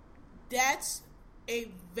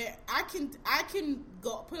can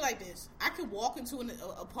go, put it like this. I can walk into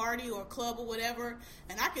a party or a club or whatever,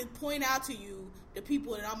 and I can point out to you the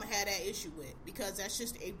people that I'm going to have that issue with, because that's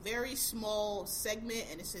just a very small segment,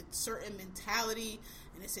 and it's a certain mentality,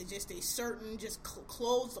 and it's just a certain, just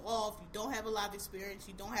closed off. You don't have a lot of experience.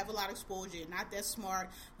 You don't have a lot of exposure. You're not that smart.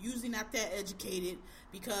 Usually not that educated,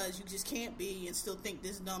 because you just can't be and still think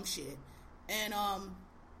this dumb shit. And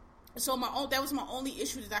so that was my only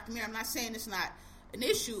issue with the documentary. I'm not saying it's not an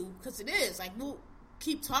issue, because it is. Like, we'll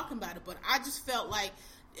keep talking about it, but I just felt like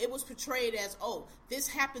it was portrayed as, oh, this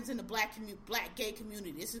happens in the black gay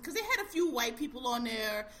community. This is because they had a few white people on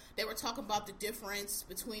there that were talking about the difference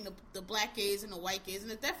between the black gays and the white gays, and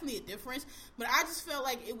there's definitely a difference. But I just felt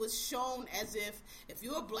like it was shown as if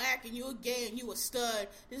you're black and you're gay and you a stud,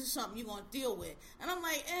 this is something you're gonna deal with. And I'm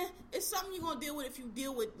like, it's something you're gonna deal with if you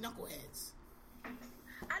deal with knuckleheads.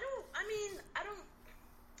 I don't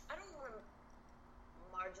want to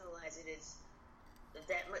marginalize it as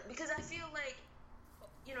that much, because I feel like,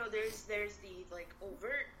 you know, there's the like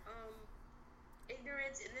overt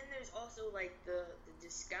ignorance, and then there's also like the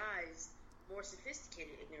disguised, more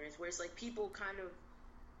sophisticated ignorance, where it's like people kind of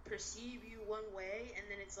perceive you one way, and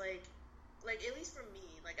then it's like at least for me,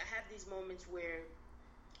 like I have these moments where,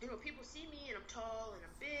 you know, people see me and I'm tall and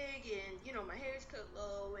I'm big, and you know my hair's cut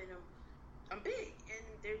low and I'm big, and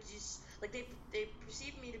they're just like they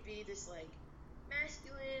perceive me to be this like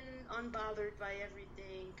masculine, unbothered by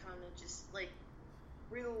everything, kind of just like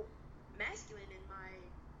real masculine in my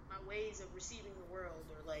ways of receiving the world,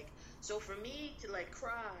 or like, so for me to like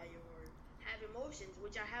cry or have emotions,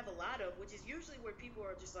 which I have a lot of, which is usually where people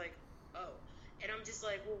are just like, oh, and I'm just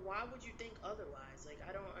like, well, why would you think otherwise? Like,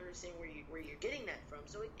 I don't understand where you're getting that from.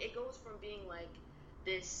 So it goes from being like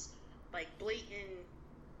this like blatant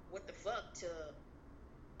what the fuck to,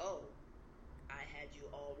 oh, I had you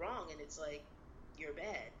all wrong, and it's like, you're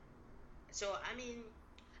bad. So I mean,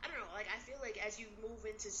 I don't know, like I feel like as you move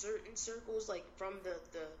into certain circles, like from the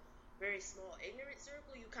very small ignorant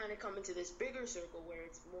circle, you kind of come into this bigger circle where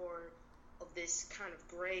it's more of this kind of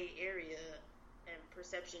gray area and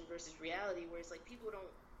perception versus reality, where it's like people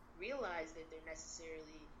don't realize that they're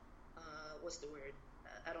necessarily what's the word,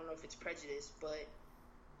 I don't know if it's prejudice, but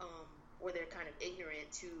or they're kind of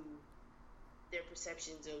ignorant to their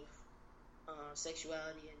perceptions of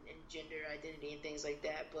sexuality and gender identity and things like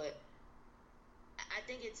that. But I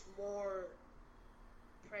think it's more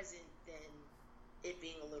present than it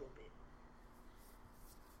being a little bit.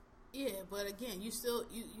 Yeah, but again, you still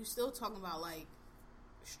talking about like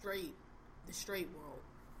the straight world.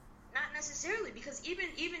 Not necessarily, because even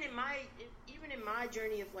in my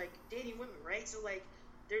journey of like dating women, right? So like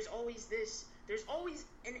there's there's always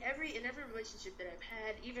in every relationship that I've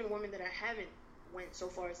had, even women that I haven't went so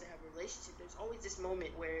far as to have a relationship, there's always this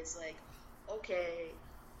moment where it's like, okay,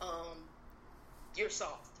 you're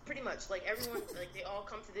soft. Pretty much, like everyone, like they all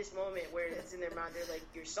come to this moment where it's in their mind. They're like,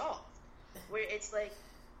 you're soft. Where it's like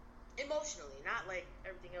emotionally, not like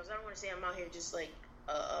everything else. I don't want to say I'm out here just like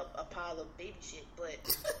a pile of baby shit, but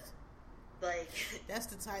like that's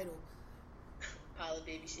the title. Pile of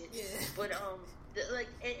baby shit. Yeah. But like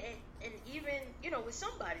and even with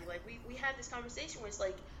somebody like we had this conversation where it's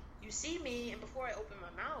like you see me and before I open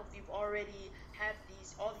my mouth, you've already have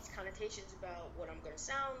all these connotations about what I'm gonna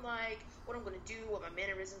sound like, what I'm gonna do, what my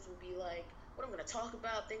mannerisms will be like, what I'm gonna talk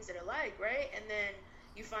about, things that I like, right? And then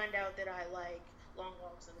you find out that I like long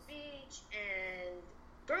walks on the beach and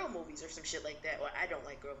girl movies or some shit like that. Well, I don't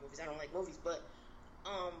like girl movies. I don't like movies, but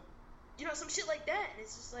some shit like that. And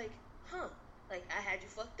it's just like, like I had you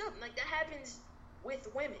fucked up. And like that happens with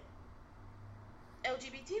women,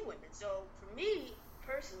 LGBT women. So for me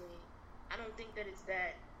personally, I don't think that it's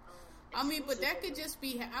that. I mean, but that could just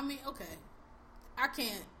be. I mean, okay, I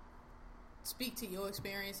can't speak to your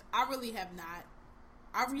experience. I really have not.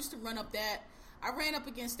 I used to run up that. I ran up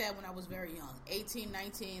against that when I was very young, 18,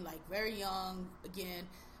 19, like very young. Again,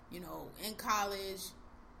 in college,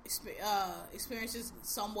 experiences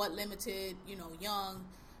somewhat limited. Young,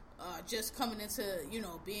 just coming into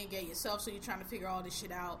being gay yourself, so you're trying to figure all this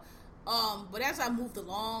shit out. But as I moved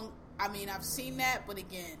along, I mean, I've seen that, but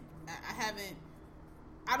again, I haven't.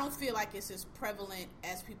 I don't feel like it's as prevalent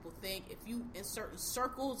as people think. If you in certain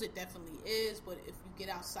circles, it definitely is, but if you get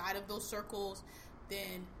outside of those circles,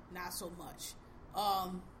 then not so much.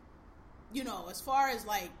 As far as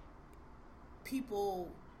like people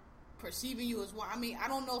perceiving you as one, I mean, I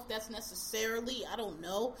don't know if that's necessarily. I don't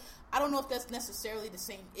know if that's necessarily the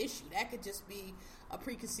same issue. That could just be a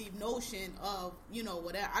preconceived notion of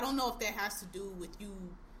whatever. I don't know if that has to do with you.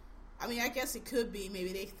 I mean, I guess it could be.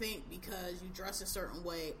 Maybe they think because you dress a certain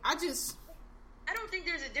way. I don't think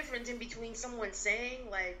there's a difference in between someone saying,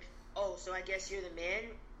 like, oh, so I guess you're the man,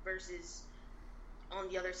 versus on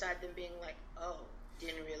the other side them being like, oh,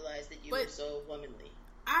 didn't realize that you were so womanly.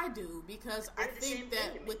 I do, because I think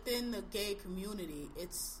that within the gay community,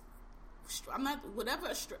 I'm not,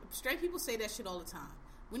 whatever, straight people say that shit all the time.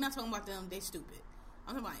 We're not talking about them, they stupid.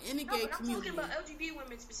 I'm talking about in the gay community. I'm talking about LGBT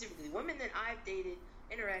women specifically. Women that I've dated,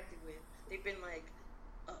 interacted with, they've been like,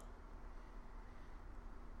 oh.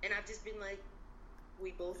 And I've just been like,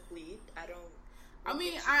 we both bleed.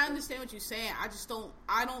 I understand what you're saying.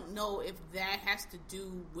 I don't know if that has to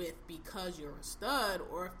do with because you're a stud,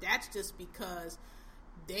 or if that's just because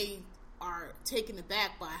they are taken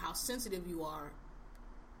aback by how sensitive you are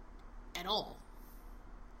at all.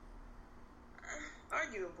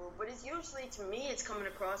 Arguable, but it's usually, to me, it's coming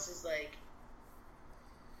across as like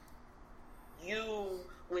you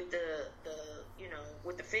with the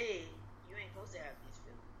with the fade, you ain't supposed to have these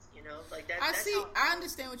feelings, like that. I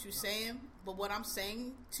understand what you're saying, but what I'm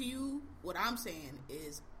saying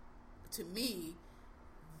is, to me,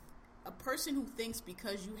 a person who thinks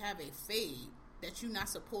because you have a fade that you're not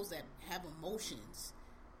supposed to have emotions,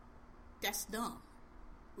 that's dumb.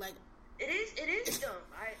 Like, it is dumb.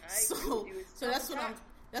 I so agree with you. So that's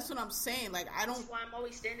what I'm saying. Like, I don't. That's why I'm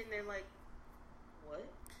always standing there like, what?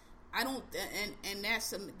 I don't, and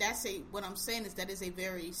that's what I'm saying is that is a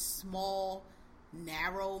very small,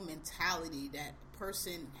 narrow mentality that a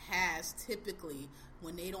person has typically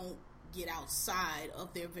when they don't get outside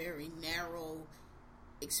of their very narrow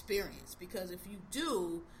experience. Because if you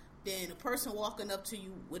do, then a person walking up to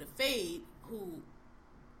you with a fade who,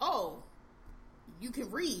 oh, you can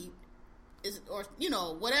read, or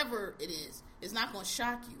whatever it is not going to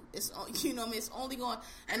shock you. It's it's only going.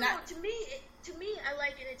 And to me, I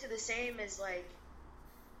liken it to the same as like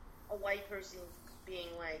a white person being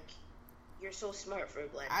like, "You're so smart for a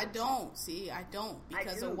black person." I don't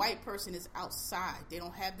because a white person is outside. They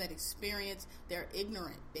don't have that experience. They're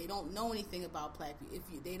ignorant. They don't know anything about black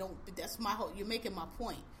people. That's my whole. You're making my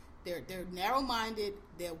point. They're narrow-minded.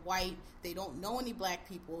 They're white. They don't know any black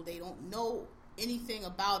people. They don't know anything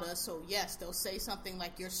about us. So yes, they'll say something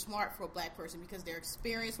like, "You're smart for a black person," because their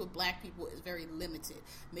experience with black people is very limited.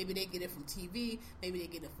 Maybe they get it from TV. Maybe they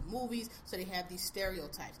get it from movies. So they have these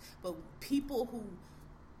stereotypes. But people who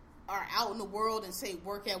are out in the world and say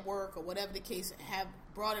work at work or whatever the case, have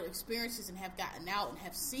broader experiences and have gotten out and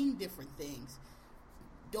have seen different things,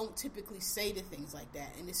 don't typically say the things like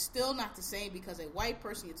that. And it's still not the same, because a white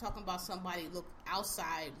person, you're talking about somebody look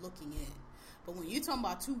outside looking in. But when you're talking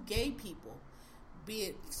about two gay people, be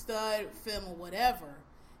it stud, femme, or whatever,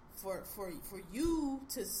 for you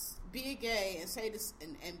to be gay and say this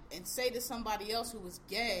and say to somebody else who is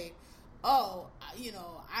gay, oh,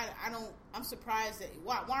 I'm surprised that,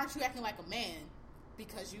 why aren't you acting like a man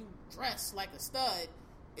because you dress like a stud?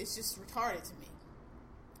 It's just retarded to me.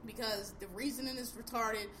 Because the reasoning is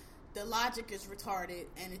retarded, the logic is retarded,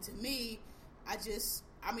 and to me,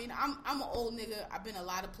 I'm an old nigga. I've been a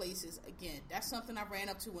lot of places. Again, that's something I ran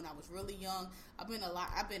up to when I was really young. I've been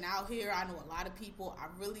out here. I know a lot of people. I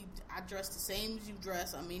dress the same as you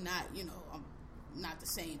dress. I mean, I'm not the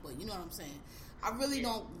same, but you know what I'm saying. I really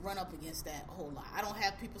don't run up against that a whole lot. I don't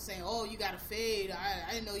have people saying, "Oh, you got a fade."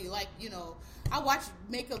 I didn't know you like, I watch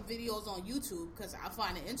makeup videos on YouTube because I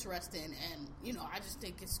find it interesting, and I just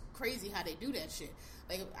think it's crazy how they do that shit.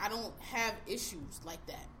 Like, I don't have issues like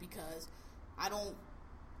that because I don't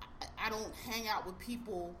hang out with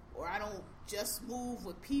people, or I don't just move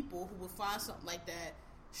with people who would find something like that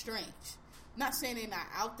strange. I'm not saying they're not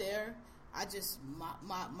out there. I just,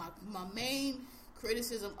 my main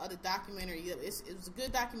criticism of the documentary, it was a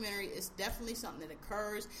good documentary. It's definitely something that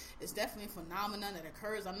occurs. It's definitely a phenomenon that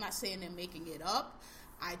occurs. I'm not saying they're making it up.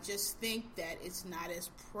 I just think that it's not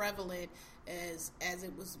as prevalent as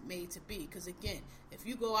it was made to be. Because again, if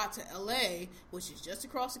you go out to LA, which is just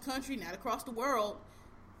across the country, not across the world,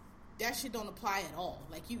 that shit don't apply at all.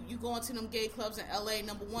 Like, you go into them gay clubs in LA,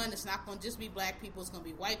 number one, it's not going to just be black people. It's going to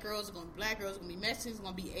be white girls, it's going to be black girls, it's going to be Mexicans, it's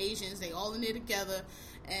going to be Asians. They all in there together.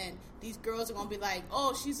 And these girls are going to be like,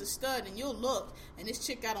 oh, she's a stud. And you'll look, and this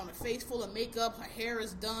chick got on a face full of makeup. Her hair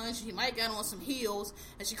is done. She might got on some heels,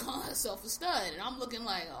 and she calling herself a stud. And I'm looking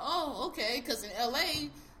like, oh, okay, because in LA,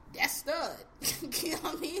 that's stud. You know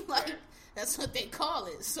what I mean? Like, that's what they call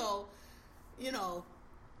it. So,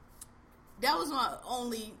 that was my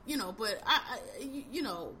only, but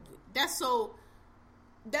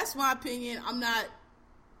that's my opinion. I'm not,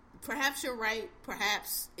 perhaps you're right.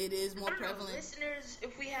 Perhaps it is more prevalent. Listeners,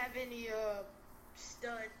 if we have any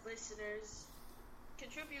stud listeners,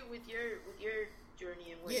 contribute with your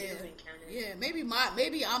journey and what you've encountered. Yeah, maybe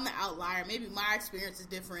I'm the outlier. Maybe my experience is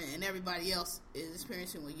different and everybody else is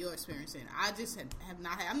experiencing what you're experiencing. I just have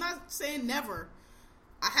not had, I'm not saying never.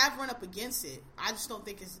 I have run up against it. I just don't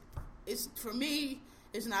think it's for me,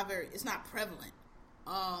 it's not prevalent.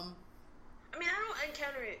 I don't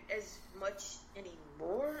encounter it as much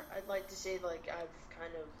anymore. I'd like to say, like, I've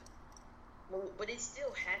kind of, but it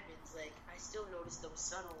still happens. Like, I still notice those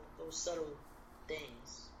subtle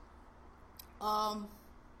things.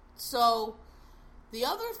 So the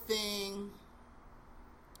other thing,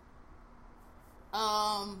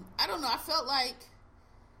 I don't know. I felt like,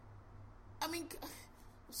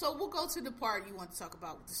 so we'll go to the part you want to talk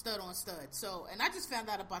about with the stud on stud. So, and I just found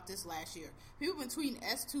out about this last year. People been tweeting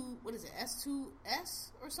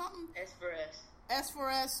S2S or something?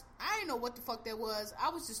 S4S. I didn't know what the fuck that was.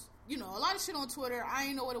 I was just, a lot of shit on Twitter. I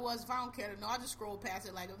didn't know what it was. If I don't care to know, I'll just scroll past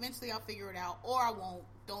it. Like, eventually I'll figure it out, or I won't.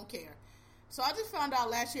 Don't care. So I just found out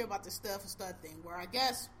last year about the stud for stud thing, where I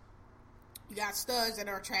guess you got studs that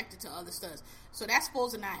are attracted to other studs. So that's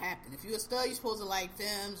supposed to not happen. If you're a stud, you're supposed to like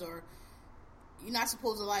femmes, or you're not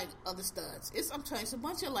supposed to like other studs. I'm telling you, it's a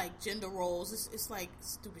bunch of like gender roles. It's like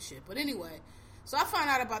stupid shit. But anyway, so I found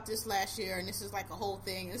out about this last year, and this is like a whole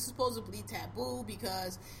thing. This is supposed to be taboo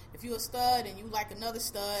because if you're a stud and you like another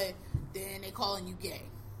stud, then they calling you gay,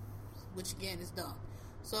 which again is dumb.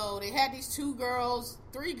 So they had these three girls,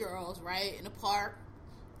 right, in the park,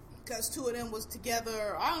 because two of them was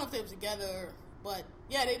together. I don't know if they were together, but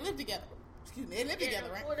yeah, they lived together. Excuse me, they lived together,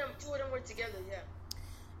 right? Two of them were together, yeah.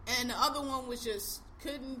 And the other one was just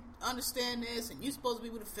couldn't understand this, and you're supposed to be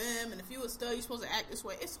with a femme, and if you're a stud, you're supposed to act this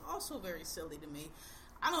way. It's also very silly to me.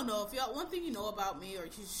 I don't know if y'all, one thing you know about me, or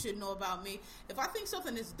you should know about me, if I think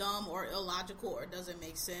something is dumb or illogical or doesn't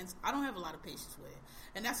make sense, I don't have a lot of patience with it.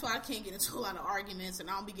 And that's why I can't get into a lot of arguments, and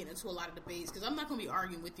I don't be getting into a lot of debates, because I'm not going to be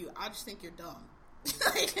arguing with you. I just think you're dumb.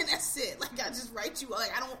 And that's it. Like, I just write you,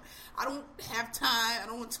 like, I don't have time. I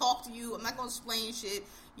don't want to talk to you. I'm not going to explain shit.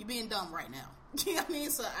 You're being dumb right now. You know what I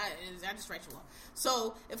mean? So I just write you off.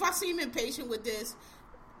 So if I seem impatient with this,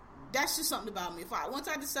 that's just something about me. Once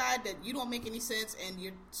I decide that you don't make any sense and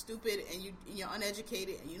you're stupid and you're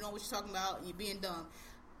uneducated and you know what you're talking about and you're being dumb,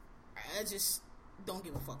 I just don't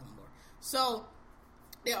give a fuck no more. So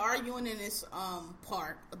they're arguing in this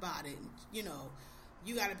park about it. You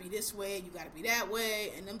got to be this way, you got to be that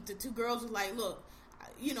way, and the two girls were like, look,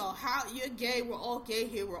 how you're gay, we're all gay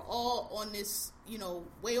here, we're all on this,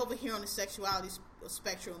 way over here on the sexuality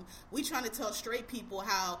spectrum. We trying to tell straight people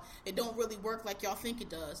how it don't really work like y'all think it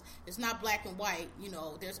does. It's not black and white,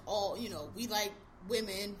 there's all, we like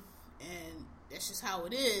women, and that's just how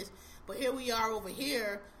it is. But here we are over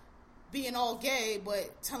here being all gay,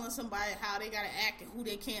 but telling somebody how they gotta act and who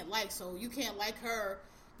they can't like, so you can't like her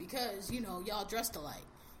because, y'all dressed alike.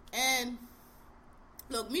 And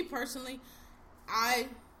look, me personally, I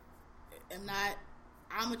am not.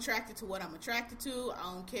 I'm attracted to what I'm attracted to.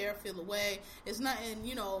 I don't care, feel away. It's nothing,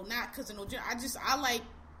 not because of no gender. I like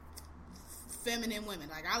feminine women.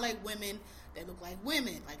 Like, I like women that look like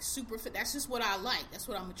women, like super fit. That's just what I like. That's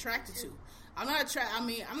what I'm attracted to. I'm not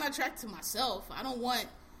attracted to myself. I don't want.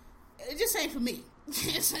 It just ain't for me.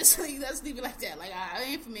 Let's leave it like that. Like, it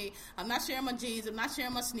ain't for me. I'm not sharing my jeans. I'm not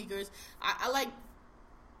sharing my sneakers. I like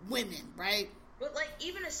women, right? But like,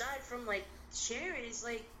 even aside from like sharing, it's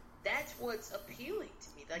like that's what's appealing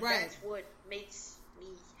to me. Like, right. That's what makes me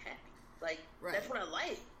happy. Like, right. That's what I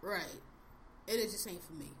like. Right. It just ain't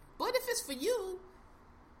for me. But if it's for you,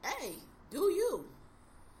 hey, do you?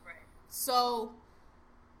 Right. So,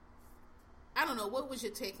 I don't know. What was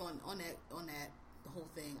your take on that? The whole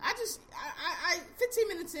thing. I 15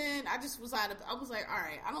 minutes in, I was like, all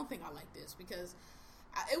right, I don't think I like this, because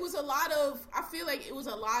it was a lot of. I feel like it was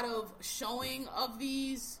a lot of showing of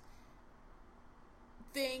these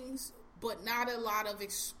things, but not a lot of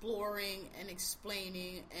exploring and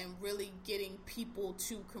explaining and really getting people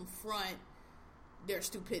to confront their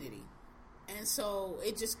stupidity. And so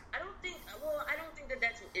it just. I don't think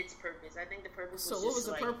that's its purpose. I think the purpose. So was what just was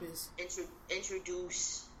the like, purpose?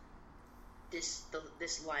 Introduce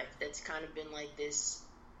this life that's kind of been like this.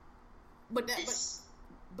 But that's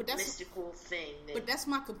mystical thing. But that's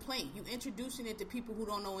my complaint. You introducing it to people who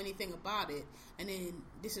don't know anything about it, and then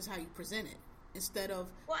this is how you present it instead of.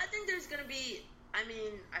 Well, I think there's gonna be. I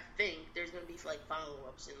think there's gonna be like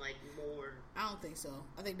follow-ups and like more. I don't think so.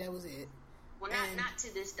 I think that was it. Well, not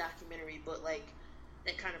to this documentary, but like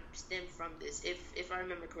that kind of stemmed from this. If I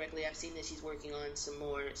remember correctly, I've seen that she's working on some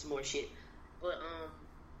more shit. But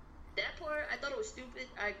that part, I thought it was stupid.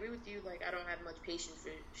 I agree with you. Like, I don't have much patience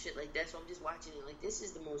for shit like that, so I'm just watching it. Like, this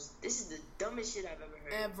is the dumbest shit I've ever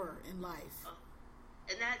heard. Ever in life.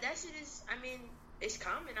 And that shit is, it's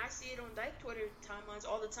common. I see it on Dyke Twitter timelines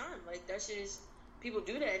all the time. Like, that shit is, people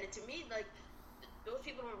do that. And to me, like, those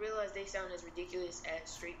people don't realize they sound as ridiculous as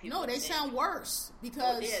straight people. No, they sound worse,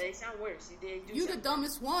 because. Yeah, they sound worse. You the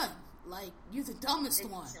dumbest one. Like, you the dumbest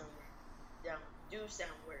one. Do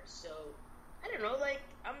sound worse. So, I don't know, like,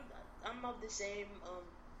 I'm of the same,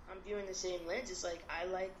 I'm viewing the same lens. It's like, I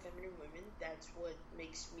like feminine women. That's what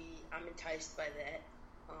makes me, I'm enticed by that.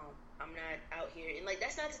 I'm not out here, and like,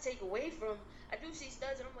 that's not to take away from, I do see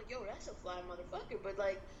studs, and I'm like, yo, that's a fly motherfucker, but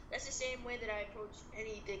like, that's the same way that I approach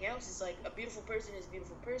anything else. It's like, a beautiful person is a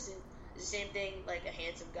beautiful person. It's the same thing, like a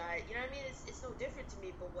handsome guy, you know what I mean? It's no different to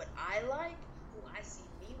me, but what I like, who I see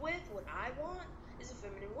me with, what I want, is a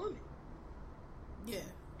feminine woman. Yeah.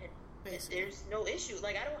 Basically. There's no issue.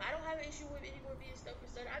 Like, I don't have an issue with anyone being stuck with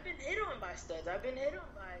studs. I've been hit on by studs. I've been hit on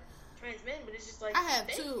by trans men, but it's just like, I have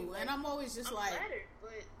too, and I'm always just like, flattered,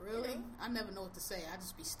 but, really? I never know what to say. I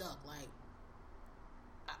just be stuck. Like,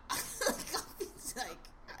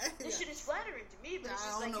 this shit is flattering to me, but it's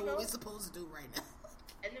just I don't like, know what we're supposed to do right now.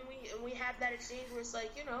 And then we have that exchange where it's like,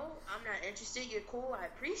 I'm not interested. You're cool. I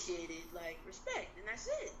appreciate it. Like, respect, and that's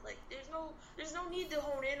it. Like, there's no need to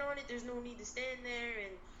hone in on it. There's no need to stand there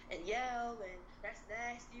and yell and that's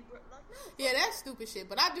nasty, bro. Like, no. Yeah, that's stupid shit.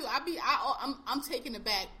 But I'm taken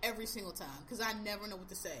aback every single time, because I never know what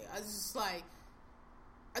to say. I was just like,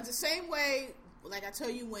 the same way, like, I tell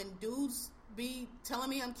you, when dudes be telling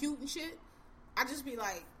me I'm cute and shit, I just be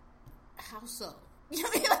like, how so? You know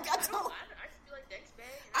what I mean? Like, I just be like, thanks, man.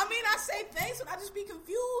 I say thanks, and I just be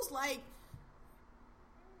confused. Like,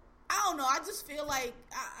 I don't know. I just feel like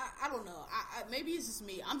I don't know. Maybe it's just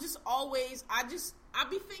me. I'm just always. I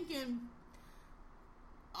be thinking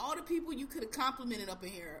all the people you could have complimented up in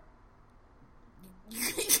here.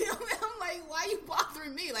 I'm like, why are you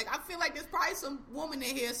bothering me? Like, I feel like there's probably some woman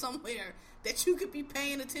in here somewhere that you could be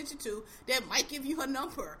paying attention to that might give you a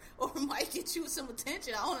number or might get you some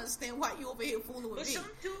attention. I don't understand why you over here fooling with me. But some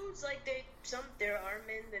dudes, like, there are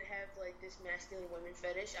men that have, like, this masculine women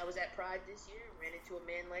fetish. I was at Pride this year and ran into a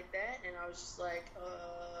man like that, and I was just like,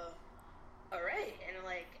 alright. And,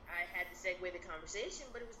 like, I had to segue the conversation,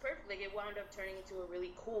 but it was perfect. Like, it wound up turning into a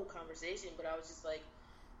really cool conversation, but I was just like,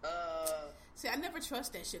 See, I never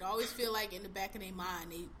trust that shit. I always feel like in the back of their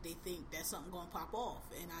mind, they think that something gonna pop off,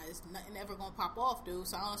 and it's never gonna pop off, dude.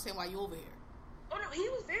 So I don't understand why you over here. Oh no, he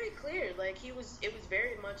was very clear. Like, it was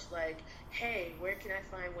very much like, hey, where can I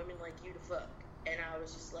find women like you to fuck? And I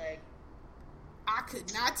was just like, I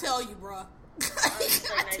could not tell you, bruh.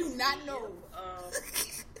 I do not know.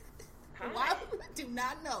 Why? I do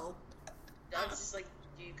not know. I was just like,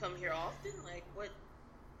 do you come here often? Like, what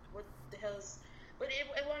the hell is? But it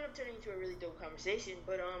wound up turning into a really dope conversation.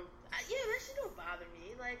 But yeah, that shit don't bother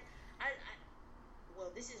me. Like,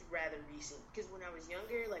 well, this is rather recent because when I was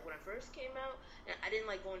younger, like when I first came out, and I didn't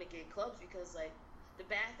like going to gay clubs because like the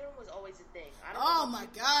bathroom was always a thing. I don't Oh know my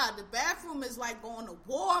god, the bathroom is like going to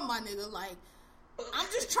war, my nigga. Like, I'm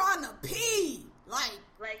just trying to pee. Like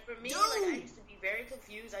for me, dude. like I used to be very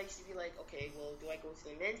confused. I used to be like, okay, well, do I go to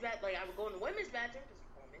the men's bath? Like I would go in the women's bathroom because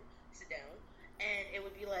I'm a woman, sit down, and it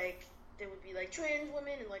would be like there would be like trans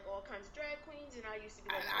women and like all kinds of drag queens, and I used to be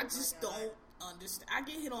like, I just don't understand. I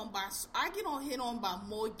get hit on by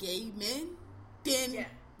more gay men than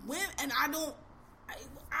women, and I don't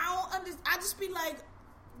understand. I just be like,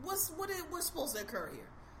 what's supposed to occur here?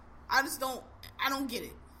 I don't get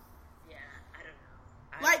it. Yeah, I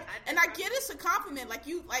don't know. I get it's a compliment. Like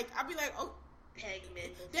you, like I'd be like, oh, peg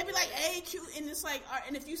men. they'd be like, hey, cute, and it's like,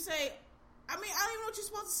 and if you say, I mean, I don't even know what you're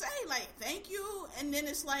supposed to say. Like, thank you, and then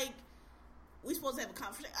it's like, we supposed to have a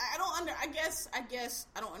conversation. I guess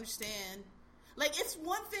I don't understand. Like, it's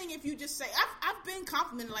one thing if you just say, I've been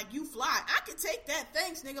complimented, like, you fly. I could take that.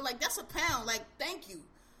 Thanks, nigga. Like, that's a pound. Like, thank you.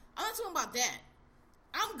 I'm not talking about that.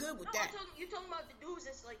 I'm good with that. You're talking about the dudes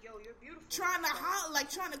that's like, yo, you're beautiful. Trying to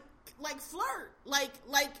flirt. Like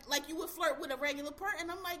you would flirt with a regular person.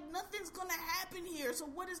 And I'm like, nothing's gonna happen here. So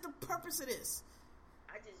what is the purpose of this?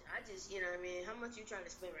 I just, you know what I mean? How much you trying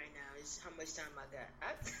to spend right now is how much time I got.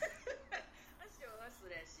 I still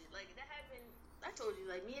hustle that shit. Like, that happened, I told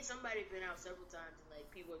you, like, me and somebody have been out several times, and, like,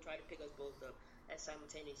 people have tried to pick us both up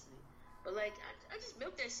simultaneously. But, like, I just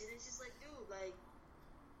milk that shit. It's just like, dude, like...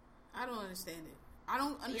 I don't understand it. I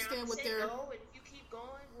don't understand what they're... No, and if you keep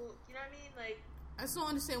going, well, you know what I mean? Like... I just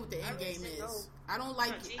don't understand what the end game is. No. I don't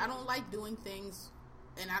like doing things,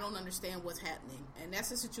 and I don't understand what's happening. And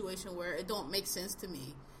that's a situation where it don't make sense to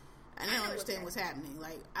me. And I don't understand what's happening.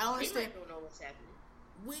 Like, I don't understand. I don't know what's happening.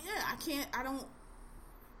 Well, yeah, I can't.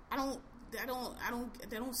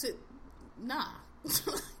 They don't sit. Nah.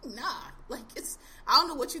 Nah. Like, it's. I don't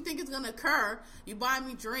know what you think is gonna occur. You buy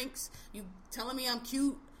me drinks. You telling me I'm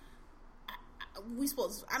cute.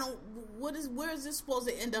 Where is this supposed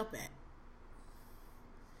to end up at?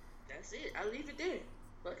 That's it. I'll leave it there.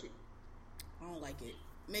 Fuck it. I don't like it.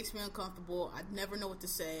 Makes me uncomfortable. I never know what to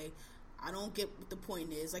say. I don't get what the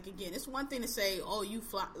point is. Like, again, it's one thing to say, oh, you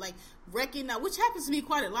fly, like, recognize, which happens to me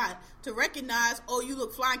quite a lot, to recognize, oh, you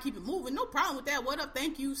look fly and keep it moving. No problem with that. What up?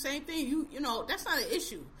 Thank you. Same thing. You know, that's not an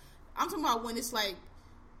issue. I'm talking about when it's like,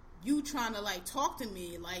 you trying to, like, talk to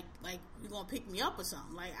me, like you're going to pick me up or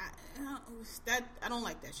something. Like, I don't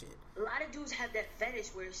like that shit. A lot of dudes have that fetish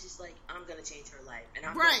where it's just like, I'm going to change her life. And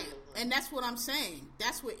I'm right. And that's what I'm saying.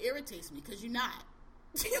 That's what irritates me, because you're not.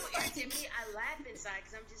 You know what irritates me? I laugh inside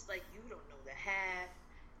because I'm just like, you don't know the half,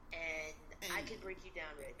 and I could break you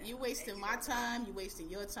down right now. You wasting my time. You wasting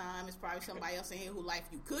your time. It's probably somebody else in here whose life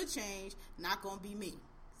you could change. Not gonna be me.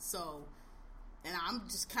 So, and I'm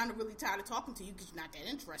just kind of really tired of talking to you because you're not that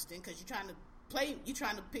interesting. Because you're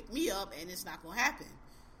trying to pick me up, and it's not gonna happen.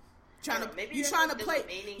 You trying to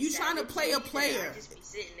play a player. Just be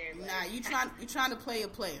sitting there like, nah, you trying to play a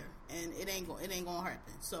player, and it ain't gonna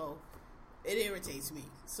happen. So. It irritates me.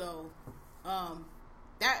 So,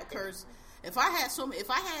 that occurs. If I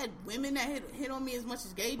had women that hit on me as much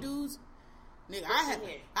as gay dudes, nigga,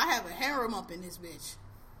 I have a harem up in this bitch.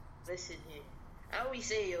 Listen here. I always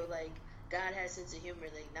say, yo, like, God has sense of humor,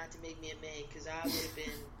 like, not to make me a man, because I would have been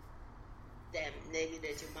that nigga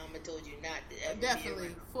that your mama told you not to ever definitely,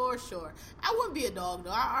 be for sure. I wouldn't be a dog, though.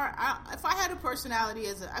 If I had the personality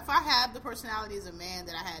as a man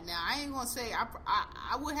that I had now, I ain't gonna say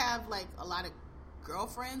I would have, like, a lot of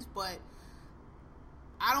girlfriends, but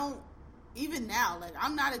I don't, even now, like,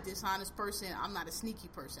 I'm not a dishonest person, I'm not a sneaky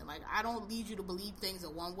person. Like, I don't lead you to believe things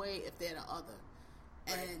in one way if they're the other.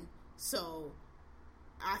 Right. And so,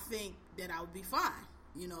 I think that I would be fine.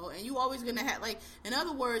 You know, and you always gonna have, like, in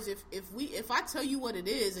other words, if I tell you what it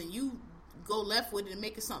is and you go left with it and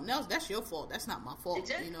make it something else, that's your fault. That's not my fault.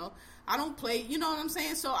 Exactly. You know, I don't play. You know what I'm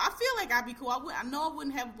saying? So I feel like I'd be cool. I know I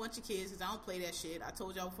wouldn't have a bunch of kids because I don't play that shit. I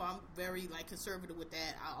told y'all before, I'm very, like, conservative with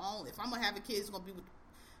that. If I'm gonna have a kid, it's gonna be with the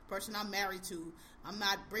person I'm married to. I'm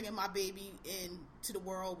not bringing my baby into the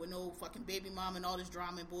world with no fucking baby mom and all this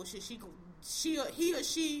drama and bullshit. He or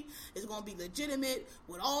she is gonna be legitimate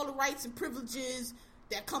with all the rights and privileges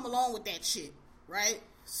that come along with that shit, right?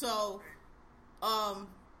 So,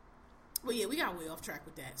 but yeah, we got way off track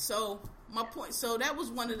with that. So, my point, so that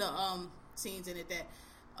was one of the, scenes in it that,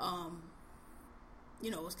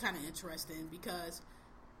 you know, was kind of interesting because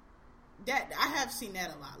that, I have seen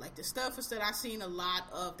that a lot. Like, the stuff that I've seen a lot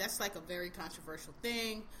of, that's like a very controversial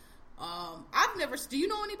thing. Do you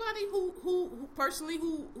know anybody who personally,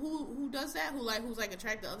 who does that? Who's like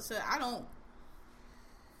attracted to the other side? I don't.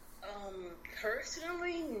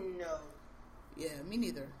 Personally, no. Yeah, me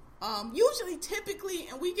neither. Usually, typically,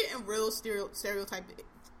 and we getting real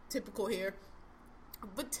typical here,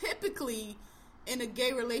 but typically in a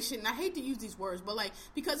gay relation, and I hate to use these words, but like,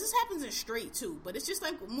 because this happens in straight too, but it's just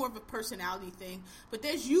like more of a personality thing. But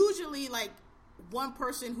there's usually like one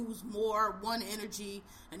person who's more one energy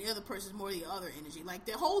and the other person's more the other energy. Like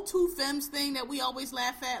the whole two femmes thing that we always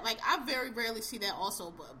laugh at, like I very rarely see that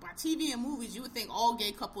also, but by TV and movies you would think all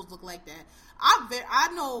gay couples look like that. I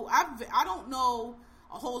don't know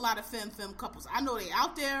a whole lot of femme couples. I know they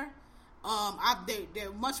out there.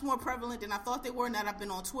 They're much more prevalent than I thought they were now that I've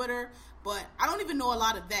been on Twitter, but I don't even know a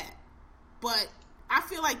lot of that. But I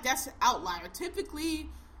feel like that's an outlier. Typically,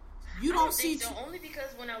 you don't see... So only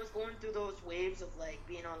because when I was going through those waves of, like,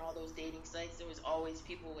 being on all those dating sites, there was always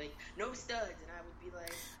people like, no studs, and I would be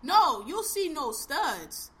like... No, you'll see no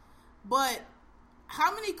studs, but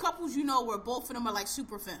how many couples you know where both of them are, like,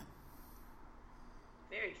 super femme?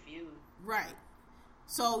 Very few. Right.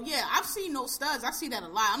 So, yeah, I've seen no studs. I see that a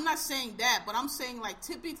lot. I'm not saying that, but I'm saying, like,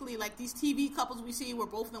 typically, like, these TV couples we see where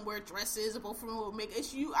both of them wear dresses or both of them will make...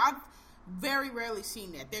 I've very rarely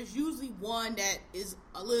seen that. There's usually one that is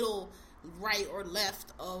a little right or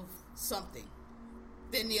left of something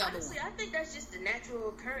than the other Honestly, one. I think that's just the natural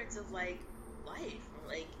occurrence of, like, life.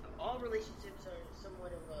 Like, all relationships are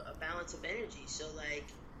somewhat of a balance of energy. So,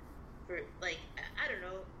 like, I don't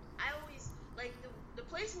know. I always, like, the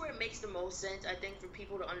place where it makes the most sense, I think, for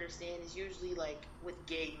people to understand is usually, like, with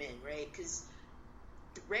gay men, right? Because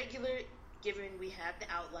the regular, given we have the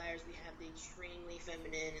outliers, we have the extremely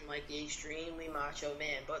feminine and, like, the extremely macho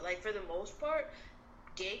man. But, like, for the most part,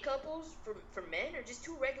 gay couples, for men, are just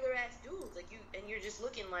two regular-ass dudes. Like, you're just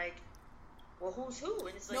looking like, well, who's who?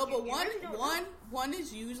 And it's like, no, but really one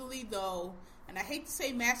is usually, though, and I hate to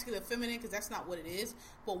say masculine, feminine, because that's not what it is,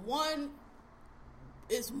 but one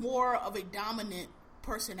is more of a dominant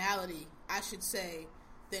personality, I should say,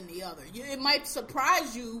 than the other. It might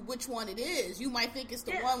surprise you which one it is. You might think it's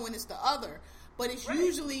the one when it's the other. But it's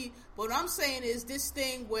usually, what I'm saying is this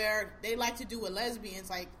thing where they like to do with lesbians,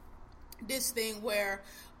 like this thing where,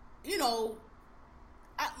 you know,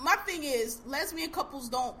 my thing is, lesbian couples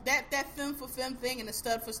don't, that femme for femme thing and the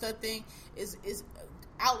stud for stud thing is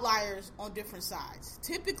outliers on different sides.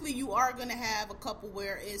 Typically, you are going to have a couple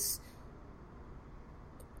where it's,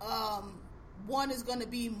 one is going to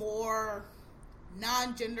be more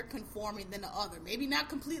non-gender conforming than the other. Maybe not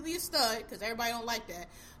completely a stud, because everybody don't like that,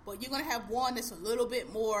 but you're going to have one that's a little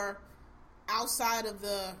bit more outside of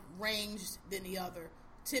the range than the other,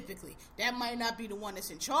 typically. That might not be the one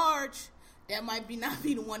that's in charge. That might not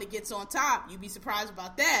be the one that gets on top. You'd be surprised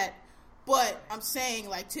about that. But I'm saying,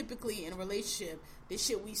 like, typically in a relationship, this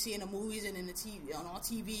shit we see in the movies and in the TV, on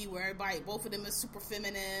TV, where both of them are super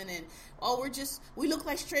feminine, and we look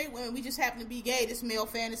like straight women, we just happen to be gay. This male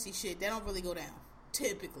fantasy shit, that don't really go down.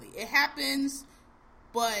 Typically, it happens,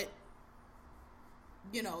 but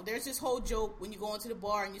you know, there's this whole joke when you go into the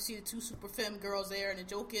bar and you see the two super femme girls there, and the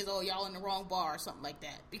joke is, oh, y'all in the wrong bar or something like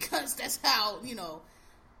that, because that's how, you know,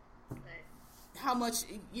 how much,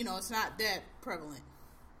 you know, it's not that prevalent.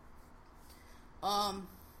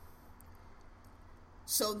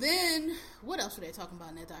 So then, what else were they talking about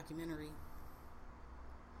in that documentary?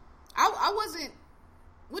 I wasn't.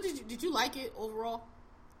 What did you like it overall?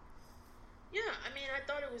 Yeah, I mean, I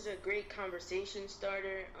thought it was a great conversation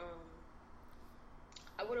starter.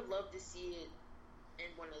 I would have loved to see it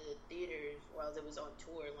in one of the theaters while it was on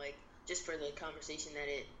tour, like, just for the conversation that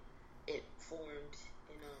it formed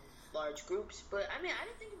in large groups. But I mean, I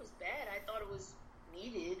didn't think it was bad. I thought it was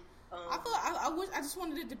needed. I just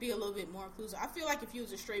wanted it to be a little bit more inclusive. I feel like if you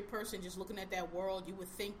was a straight person just looking at that world, you would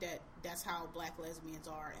think that that's how black lesbians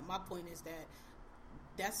are. And my point is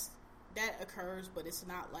that occurs, but it's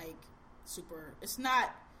not like super. It's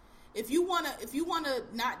not. If you wanna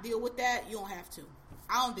not deal with that, you don't have to.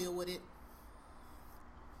 I don't deal with it.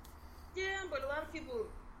 Yeah, but a lot of people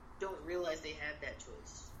don't realize they have that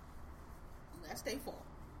choice. That's their fault.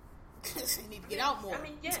 Because they need to get out more. I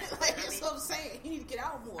mean, yeah. That's what I'm saying. You need to get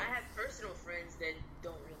out more. I have personal friends that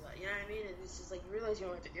don't realize, you know what I mean? And it's just like, you realize you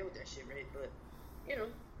don't have to deal with that shit, right? But, you know,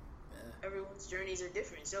 everyone's journeys are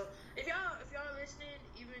different. So, if y'all are listening,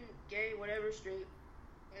 even gay, whatever, straight,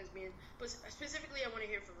 lesbian, but specifically I want to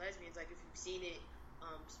hear from lesbians, like, if you've seen it,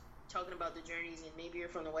 talking about the journeys, and maybe you're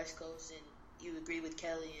from the West Coast and you agree with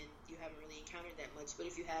Kelly and you haven't really encountered that much, but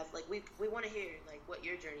if you have, like, we want to hear, like, what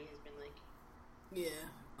your journey has been like. Yeah.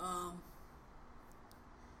 I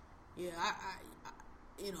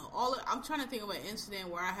you know, I'm trying to think of an incident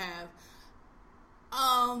where I have,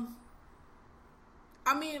 I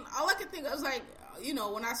mean, all I could think of was, like, you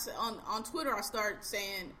know, when I on Twitter, I start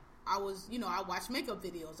saying, I was, you know, I watch makeup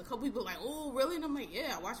videos. A couple people were like, oh, really? And I'm like,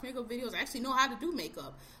 yeah, I watch makeup videos. I actually know how to do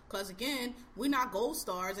makeup. Because, again, we're not gold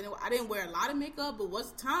stars. And I didn't wear a lot of makeup. But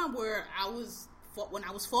was a time where when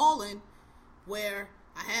I was falling, where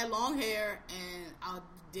I had long hair and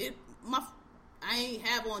I ain't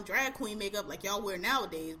have on drag queen makeup like y'all wear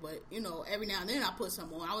nowadays. But, you know, every now and then I put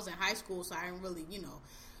some on. I was in high school, so I didn't really, you know,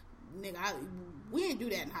 we didn't do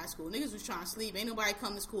that in high school. Niggas was trying to sleep. Ain't nobody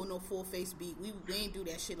come to school no full face beat. We ain't do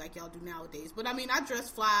that shit like y'all do nowadays. But I mean, I dress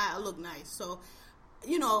fly. I look nice. So,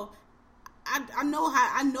 you know, I know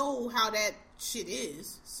how that shit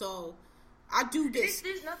is. So I do get.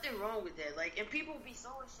 There's nothing wrong with that. Like, and people be so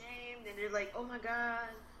ashamed, and they're like, oh my god,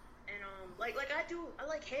 and like I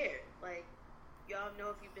like hair. Like, y'all know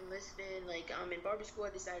if you've been listening, like, in barber school, I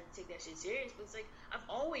decided to take that shit serious, but it's like, I've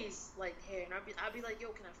always liked hair, and I'd be like, yo,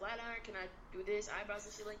 can I flat iron, can I do this, eyebrows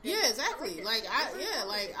and shit like that? Yeah, exactly,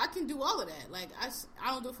 I can do all of that, like, I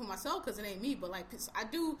don't do it for myself, because it ain't me, but, like, I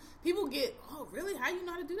do, people get, oh, really, how you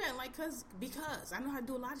know how to do that, like, because I know how to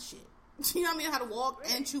do a lot of shit, you know what I mean, how to walk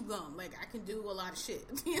and chew gum, like, I can do a lot of shit,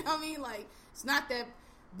 you know what I mean, like, it's not that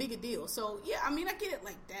big a deal, so, yeah, I mean, I get it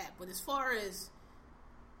like that, but as far as,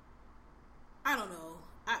 I don't know.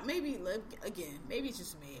 Maybe it's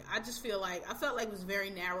just me. I felt like it was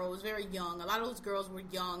very narrow. It was very young. A lot of those girls were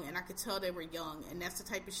young, and I could tell they were young. And that's the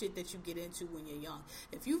type of shit that you get into when you're young.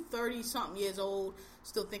 If you 30-something years old,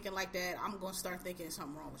 still thinking like that, I'm going to start thinking there's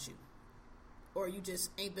something wrong with you. Or you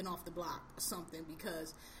just ain't been off the block or something,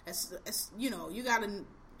 because, it's you know, you got to,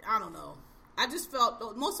 I don't know. I just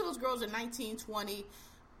felt, most of those girls are 19, 20.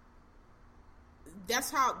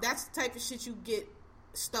 That's the type of shit you get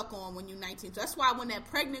stuck on when you're 19. So that's why when that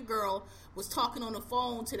pregnant girl was talking on the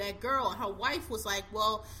phone to that girl, and her wife was like,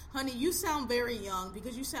 well, honey, you sound very young,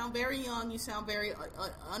 because you sound very young, you sound very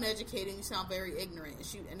uneducated, you sound very ignorant.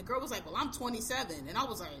 And the girl was like, well, I'm 27. And I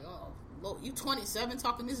was like, oh, Lord, you 27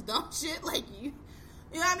 talking this dumb shit? Like, you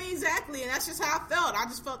know what I mean? Exactly. And that's just how I felt. I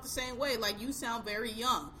just felt the same way. Like, you sound very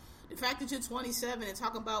young. The fact that you're 27 and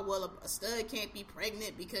talking about, well, a stud can't be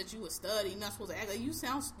pregnant because you a stud, you're not supposed to act like, you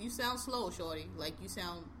sound slow, shorty. Like, you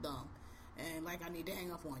sound dumb. And, like, I need to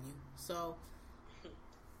hang up on you. So,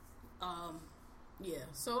 yeah.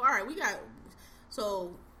 So, all right,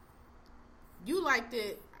 so, you liked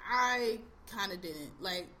it. I kind of didn't.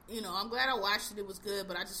 Like, you know, I'm glad I watched it. It was good,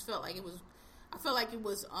 but I just felt like it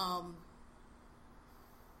was,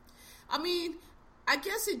 I mean, I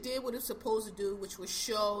guess it did what it's supposed to do, which was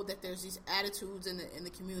show that there's these attitudes in the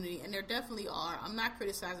community, and there definitely are. I'm not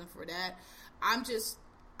criticizing for that.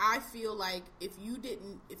 I feel like if you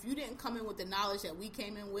didn't come in with the knowledge that we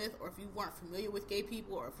came in with, or if you weren't familiar with gay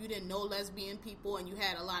people, or if you didn't know lesbian people, and you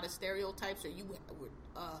had a lot of stereotypes, or you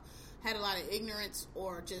had a lot of ignorance,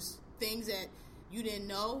 or just things that you didn't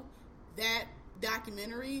know, that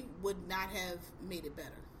documentary would not have made it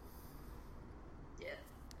better.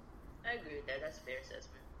 I agree with that. That's a fair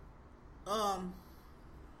assessment.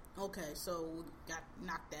 Okay, so we got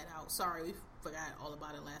knocked that out. Sorry, we forgot all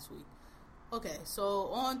about it last week. Okay, so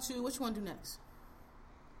on to, which one do next?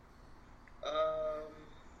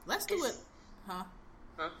 Let's do it. Huh?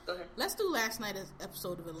 Go ahead. Let's do last night's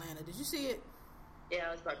episode of Atlanta. Did you see it? Yeah,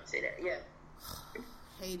 I was about to say that. Yeah.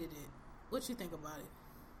 Hated it. What you think about it?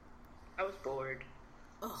 I was bored.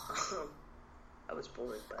 I was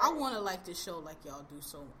bored. I want to like this show like y'all do,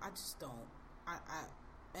 so I just don't.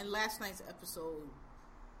 And last night's episode,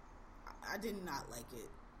 I did not like it.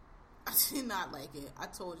 I did not like it. I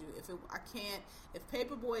told you, if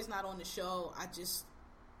Paperboy's not on the show, I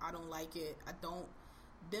don't like it. I don't.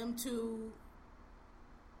 Them two.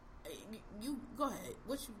 You go ahead.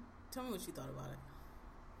 Tell me what you thought about it.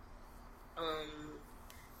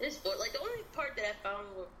 This, like, the only part that I found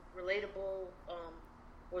relatable,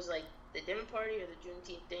 was like the dinner party or the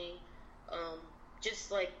Juneteenth thing,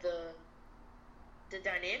 just like the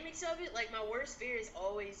dynamics of it. Like, my worst fear is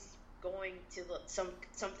always going to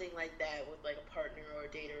something like that with like a partner or a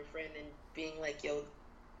date or a friend and being like, yo,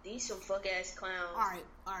 these some fuck ass clowns.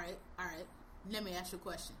 All right. Let me ask you a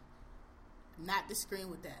question. Not disagreeing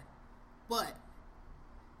with that, but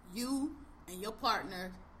you and your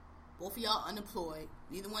partner, both of y'all unemployed,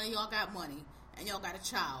 neither one of y'all got money, and y'all got a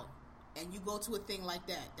child, and you go to a thing like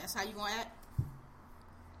that, that's how you gonna act?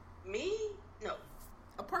 Me? No.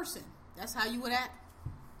 A person. That's how you would act?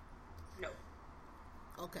 No.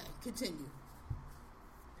 Okay, continue.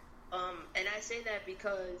 And I say that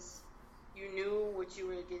because you knew what you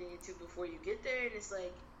were getting into before you get there, and it's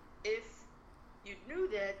like, if you knew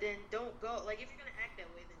that, then don't go. Like, if you're gonna act that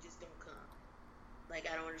way, then just don't come. Like,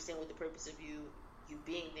 I don't understand what the purpose of you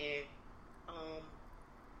being there.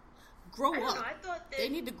 Grow up. I thought that they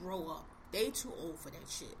need to grow up. They too old for that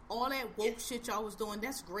shit. All that woke shit y'all was doing,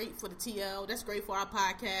 that's great for the TL. That's great for our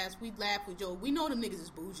podcast. We laugh, we joke. We know them niggas is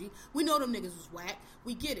bougie. We know them niggas was whack.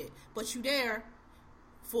 We get it. But you there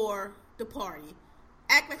for the party.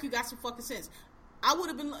 Act like you got some fucking sense. I would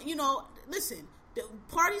have been, listen, the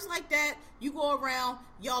parties like that, you go around,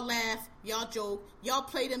 y'all laugh, y'all joke, y'all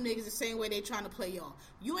play them niggas the same way they trying to play y'all.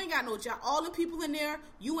 You ain't got no job. All the people in there,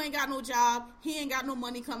 you ain't got no job. He ain't got no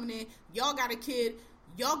money coming in. Y'all got a kid.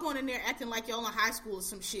 Y'all going in there acting like y'all in high school or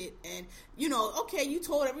some shit. And, okay, you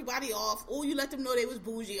told everybody off. Oh, you let them know they was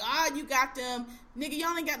bougie. You got them. Nigga,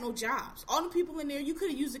 y'all ain't got no jobs. All the people in there, you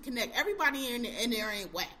could have used to connect. Everybody in there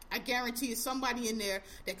ain't whack. I guarantee you somebody in there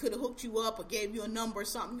that could have hooked you up or gave you a number or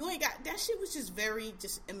something. You ain't got... That shit was just very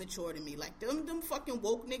immature to me. Like, them fucking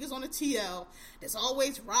woke niggas on the TL that's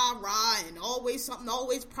always rah-rah and always something,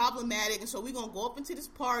 always problematic. And so we gonna go up into this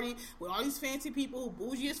party with all these fancy people who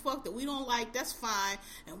bougie as fuck that we don't like. That's fine.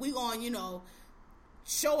 And we gonna,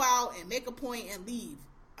 show out and make a point and leave.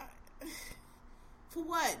 For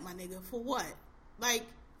what, my nigga? For what? Like,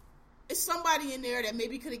 it's somebody in there that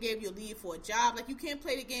maybe could have gave you a leave for a job. Like, you can't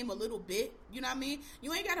play the game a little bit. You know what I mean?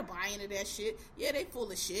 You ain't got to buy into that shit. Yeah, they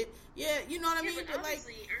full of shit. Yeah, you know what I mean? But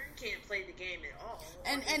obviously, Earn can't play the game at all.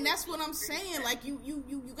 And that's what I'm saying. Like,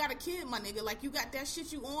 you got a kid, my nigga. Like, you got that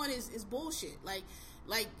shit you on is bullshit. Like,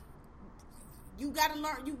 you gotta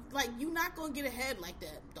learn. You not gonna get ahead like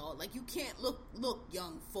that, dog. Like, you can't look,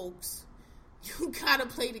 young folks. You gotta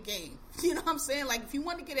play the game. You know what I'm saying? Like, if you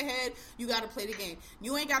want to get ahead, you gotta play the game.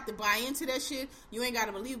 You ain't got to buy into that shit. You ain't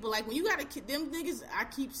gotta believe. But like, when you got a kid, them niggas, I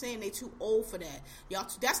keep saying they too old for that. Y'all,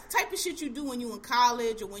 that's the type of shit you do when you in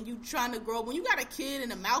college or when you trying to grow. When you got a kid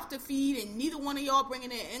and a mouth to feed and neither one of y'all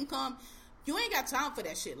bringing in income, you ain't got time for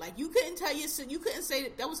that shit. Like, you couldn't say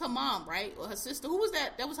that was her mom, right? Or her sister. Who was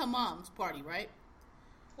that? That was her mom's party, right?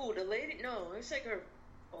 Who, the lady? No, it's like her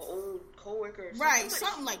old coworker. Right,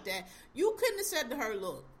 something like that. You couldn't have said to her,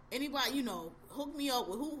 look, anybody, hook me up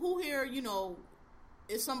with who here,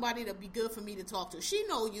 is somebody that be good for me to talk to. She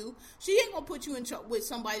know you. She ain't gonna put you in with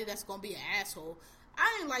somebody that's gonna be an asshole.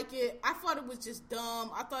 I didn't like it. I thought it was just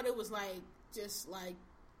dumb. I thought it was just like,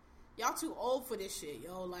 y'all too old for this shit,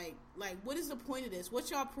 yo. Like, what is the point of this? What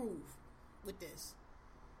y'all prove with this?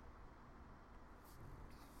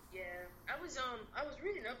 Yeah, I was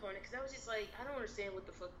reading up on it because I was just like, I don't understand what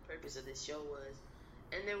the fuck the purpose of this show was.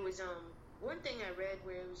 And there was one thing I read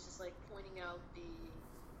where it was just like pointing out the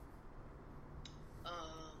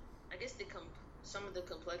I guess some of the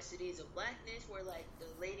complexities of blackness, where like the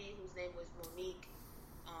lady whose name was Monique,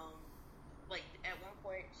 like at one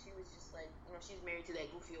point she was just like, she was married to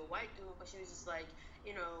that goofy old white dude, but she was just like,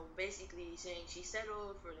 basically saying she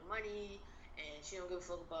settled for the money and she don't give a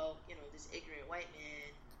fuck about, this ignorant white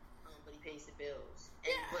man. But he pays the bills.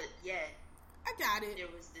 But I got it. There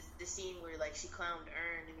was the scene where like she clowned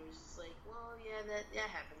Earn, and it was just like, well, yeah, that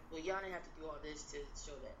happened. Well, y'all didn't have to do all this to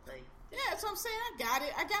show that. Like, yeah, that's what I'm saying. I got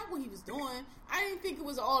it. I got what he was doing. I didn't think it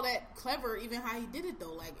was all that clever, even how he did it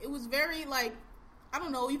though. Like, it was very like, I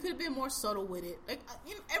don't know. You could have been more subtle with it. Like,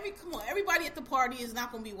 everybody at the party is not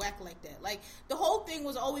gonna be whack like that. Like, the whole thing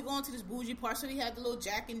was, we going to this bougie part, so he had the little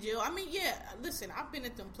Jack and Jill. I mean, yeah. Listen, I've been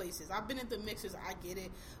at them places. I've been at the mixers. I get it.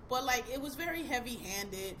 But like, it was very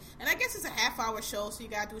heavy-handed. And I guess it's a half-hour show, so you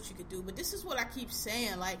gotta do what you could do. But this is what I keep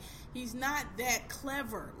saying. Like, he's not that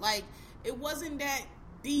clever. Like, it wasn't that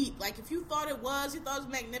deep. Like, if you thought it was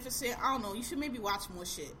magnificent, I don't know. You should maybe watch more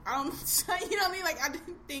shit. I don't. You know what I mean? Like, I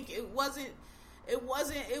didn't think it wasn't.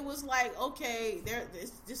 It was like, okay,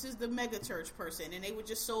 this is the mega church person, and they were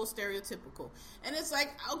just so stereotypical. And it's like,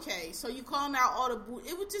 okay, so you calling out all the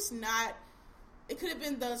it was just not, it could have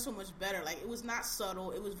been done so much better. Like, it was not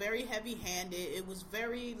subtle. It was very heavy-handed. It was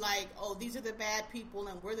very like, oh, these are the bad people,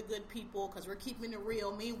 and we're the good people, because we're keeping it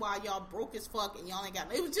real. Meanwhile, y'all broke as fuck, and y'all ain't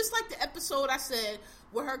got, it was just like the episode I said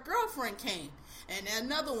where her girlfriend came. And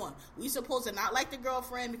another one, we supposed to not like the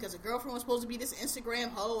girlfriend because the girlfriend was supposed to be this Instagram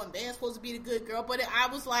hoe and Van's supposed to be the good girl. But I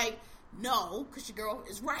was like, no, because your girl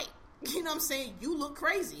is right. You know what I'm saying? You look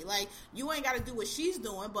crazy. Like, you ain't got to do what she's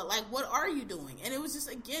doing, but like, what are you doing? And it was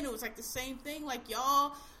just, again, it was like the same thing. Like,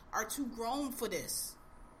 y'all are too grown for this.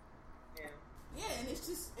 Yeah. Yeah, and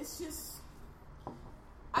it's just,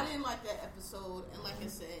 I didn't like that episode. And like I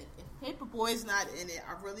said, if Paperboy's not in it,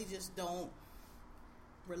 I really just don't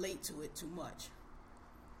relate to it too much.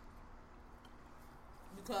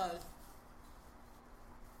 Because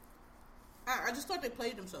I just thought they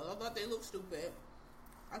played themselves. I thought they looked stupid.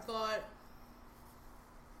 I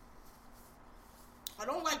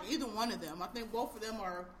don't like either one of them. I think both of them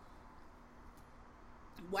are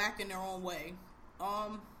whack in their own way. I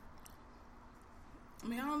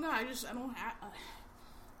mean, I don't know.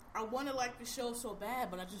 I want to like the show so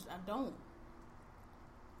bad, but I don't.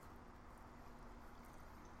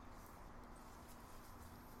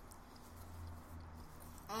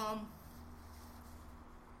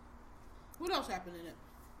 What else happened in it?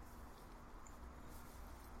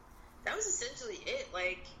 That was essentially it.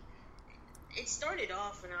 Like, it started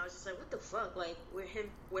off, and I was just like, "What the fuck?" Like,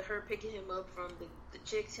 with her picking him up from the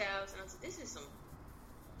chick's house, and I was like, "This is some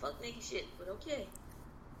fuck nigga shit." But okay.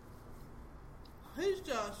 He's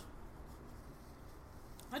just,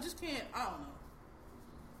 I just can't. I don't know.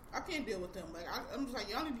 I can't deal with them. Like, I'm just like,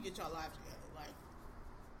 y'all need to get y'all lives together. Like,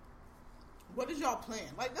 what is y'all plan?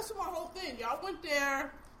 Like, that's my whole thing. Y'all went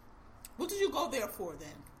there. What did you go there for then?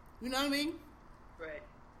 You know what I mean? Right.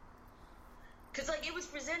 Cause like it was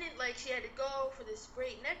presented like she had to go for this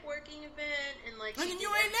great networking event, and like and you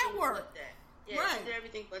ain't network. Yeah, right. She did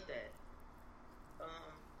everything but that.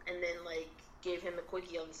 And then like gave him the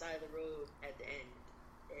quickie on the side of the road at the end,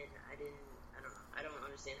 and I don't know. I don't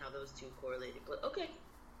understand how those two correlated, but okay.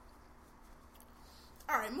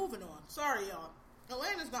 All right, moving on. Sorry, y'all.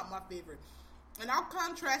 Atlanta's not my favorite, and I'll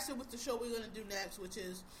contrast it with the show we're gonna do next, which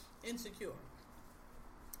is Insecure.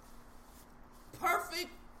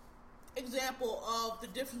 Perfect example of the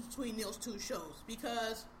difference between those two shows,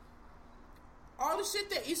 because all the shit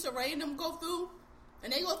that Issa Rae and them go through,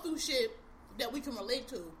 and they go through shit that we can relate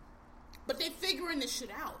to, but they figuring this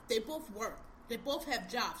shit out. They both work. They both have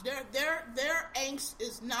jobs. Their angst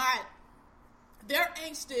is not. Their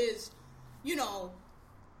angst is, you know,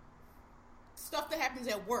 stuff that happens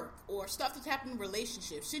at work or stuff that's happening in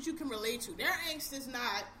relationships, shit you can relate to. Their angst is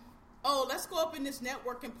not, oh, let's go up in this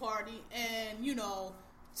networking party and, you know,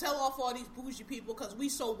 tell off all these bougie people because we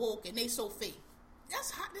so woke and they so fake.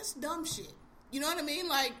 That's hot. That's dumb shit. You know what I mean?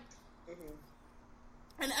 Like,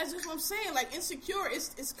 and that's just what I'm saying. Like, Insecure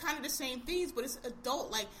is kind of the same things, but it's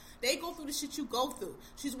adult. Like, they go through the shit you go through.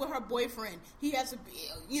 She's with her boyfriend. He has a,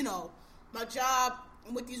 you know, my job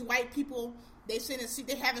with these white people. They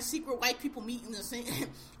having secret white people meetings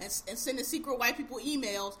and sending secret white people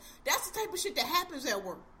emails. That's the type of shit that happens at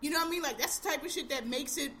work. You know what I mean? Like, that's the type of shit that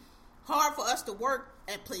makes it hard for us to work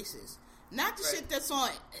at places. Not the shit that's on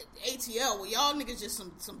ATL where y'all niggas just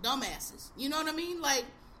some dumbasses. You know what I mean? Like,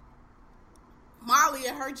 Molly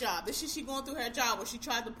at her job. This shit she going through her job where she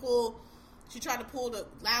tried to pull the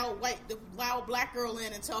loud black girl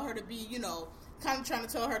in and tell her to be, you know, kind of trying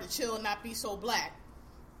to tell her to chill and not be so black.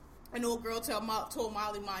 And the old girl told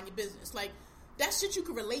Molly, mind your business. Like, that shit you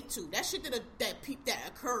can relate to. That shit that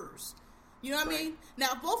occurs. You know what I mean?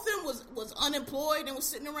 Now, if both of them was unemployed and was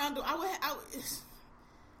sitting around,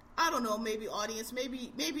 I don't know, maybe audience,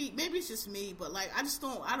 maybe it's just me, but like, I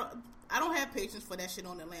don't have patience for that shit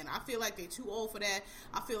on Atlanta. I feel like they too old for that.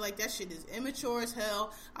 I feel like that shit is immature as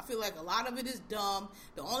hell. I feel like a lot of it is dumb.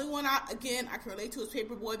 The only one I can relate to is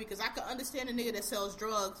Paperboy, because I can understand a nigga that sells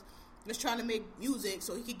drugs that's trying to make music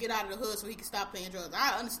so he can get out of the hood so he can stop playing drugs.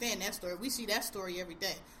 I understand that story. We see that story every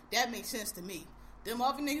day. That makes sense to me. Them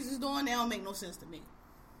other niggas is doing, they don't make no sense to me.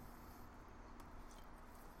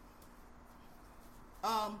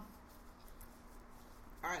 Alright,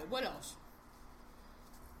 what else?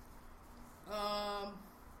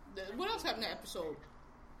 What else happened in that episode?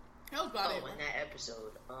 That was about it. In that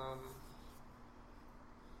episode,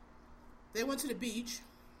 they went to the beach.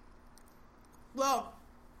 Well,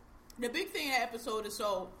 the big thing in that episode is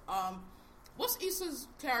what's Issa's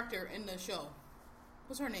character in the show?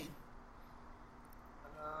 What's her name?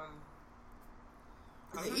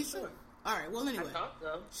 Is it Issa? Sure. Alright, well anyway. I thought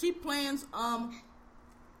so. She plans,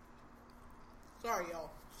 sorry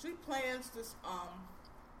y'all. She plans this,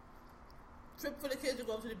 trip for the kids to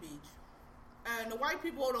go to the beach. And the white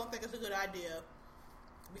people don't think it's a good idea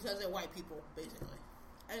because they're white people, basically.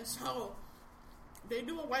 And so, they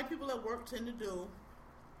do what white people at work tend to do.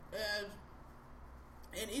 And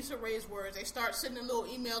in Issa Rae's words, they start sending little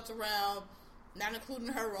emails around, not including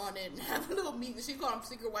her on it, and have a little meeting. She called them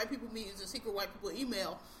secret white people meetings and secret white people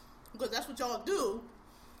email, because that's what y'all do.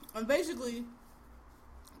 And basically,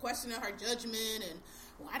 questioning her judgment and,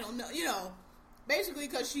 well, I don't know, you know, basically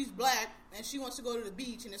because she's black and she wants to go to the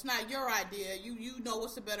beach and it's not your idea. You know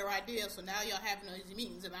what's the better idea, so now y'all having these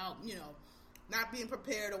meetings about, you know, not being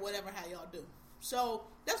prepared or whatever, how y'all do. So,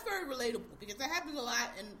 that's very relatable, because that happens a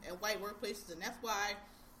lot in white workplaces, and that's why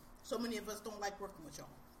so many of us don't like working with y'all.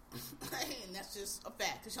 And that's just a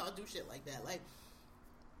fact, because y'all do shit like that. Like,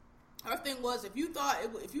 her thing was, if you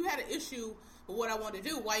had an issue with what I wanted to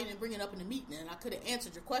do, why you didn't bring it up in the meeting? And I could have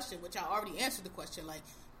answered your question, which I already answered the question. Like,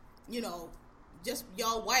 you know, just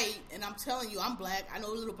y'all white, and I'm telling you, I'm black. I know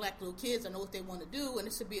little kids. I know what they want to do, and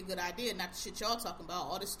this would be a good idea. Not the shit y'all talking about,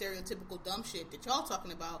 all the stereotypical dumb shit that y'all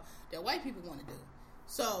talking about that white people want to do.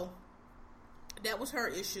 So that was her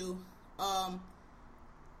issue.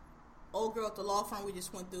 Old girl at the law firm we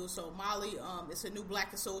just went through. So Molly, it's a new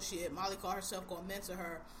black associate. Molly called herself going to mentor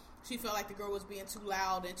her. She felt like the girl was being too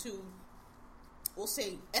loud and too, we'll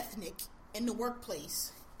say, ethnic in the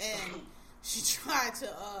workplace. And she tried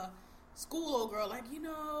to school old girl, like,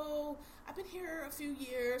 I've been here a few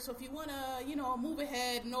years, so if you want to, move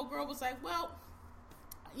ahead. And old girl was like, well,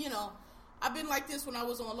 I've been like this when I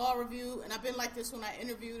was on law review, and I've been like this when I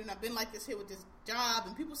interviewed, and I've been like this here with this job,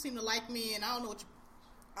 and people seem to like me, and I don't know what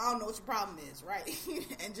your problem is, right?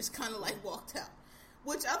 And just kind of like walked out,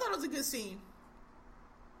 which I thought was a good scene,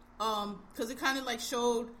 because it kind of like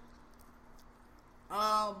showed,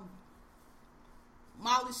 Molly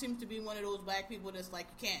seems to be one of those black people that's like,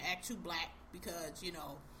 you can't act too black because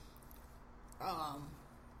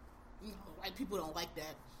white people don't like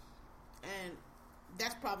that, and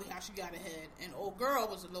that's probably how she got ahead. And old girl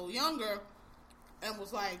was a little younger and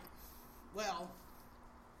was like, well,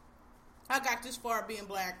 I got this far being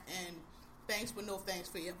black, and thanks but no thanks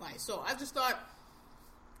for your advice. So I just thought,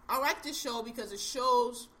 I like this show because it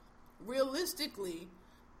shows realistically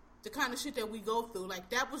the kind of shit that we go through. Like,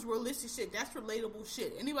 that was realistic shit. That's relatable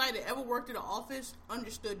shit. Anybody that ever worked at an office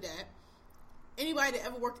understood that. Anybody that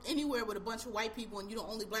ever worked anywhere with a bunch of white people and you're the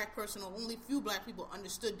only black person or only few black people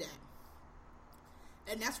understood that.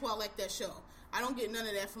 And that's why I like that show. I don't get none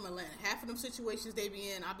of that from Atlanta. Half of them situations they be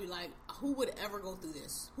in, I'll be like, who would ever go through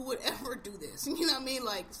this? Who would ever do this? You know what I mean?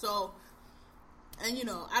 Like, so, and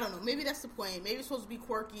I don't know. Maybe that's the point. Maybe it's supposed to be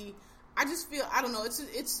quirky. I just feel, I don't know.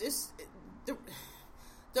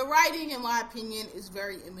 The writing, in my opinion, is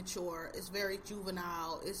very immature. It's very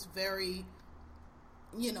juvenile. It's very,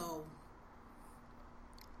 it's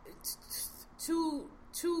too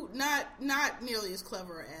not nearly as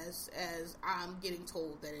clever as I'm getting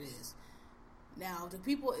told that it is. Now, the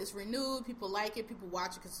people, it's renewed. People like it. People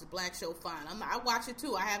watch it because it's a black show. Fine. I watch it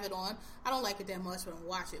too. I have it on. I don't like it that much, but I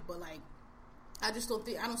watch it. But like, I just don't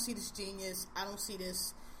think, I don't see this genius. I don't see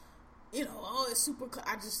this, it's super.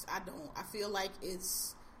 I don't. I feel like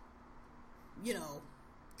it's,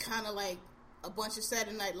 kind of like a bunch of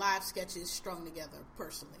Saturday Night Live sketches strung together.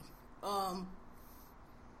 Personally,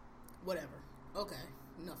 whatever. Okay.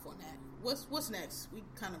 Enough on that. What's next? We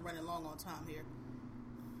kind of running long on time here.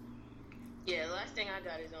 Yeah, the last thing I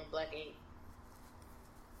got is on Black Ink.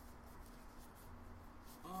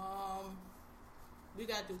 We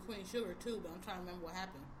got to do Queen Sugar too, but I'm trying to remember what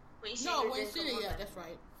happened. Queen Sugar. Yeah, that's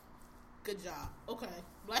right. Good job. Okay,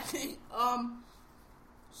 Black Ink.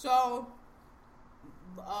 So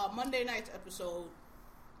Monday night's episode.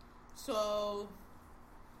 So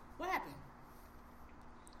what happened?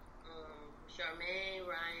 Charmaine,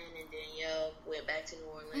 Ryan, and Danielle went back to New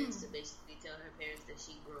Orleans to basically tell her parents that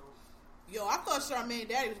she grew. Yo, I thought Charmaine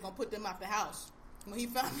daddy was gonna put them out the house when he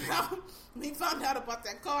found out about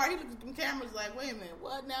that car. He looked at them cameras like, wait a minute,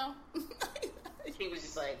 what now? He was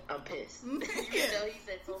just like, I'm pissed. Yeah. He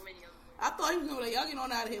said so many other words. I thought he was gonna be like, y'all get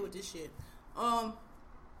on out of here with this shit.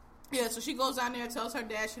 Yeah, so she goes down there and tells her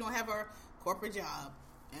dad she don't have her corporate job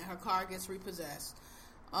and her car gets repossessed.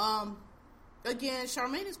 Again,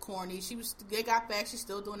 Charmaine is corny. They got back. She's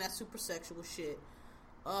still doing that super sexual shit.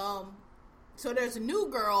 So there's a new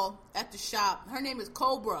girl at the shop. Her name is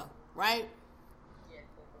Cobra, right? Yeah,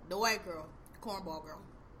 Cobra. The white girl, the cornball girl.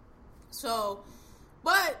 So,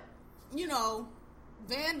 but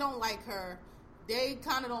Van don't like her. They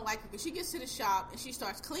kind of don't like her because she gets to the shop and she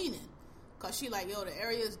starts cleaning because she like, yo, the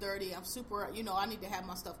area is dirty. I'm super, I need to have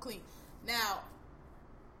my stuff clean. Now,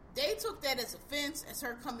 they took that as offense, as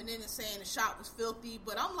her coming in and saying the shop was filthy.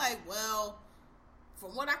 But I'm like, well,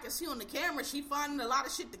 from what I can see on the camera, she finding a lot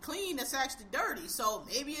of shit to clean that's actually dirty. So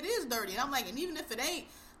maybe it is dirty. And I'm like, and even if it ain't,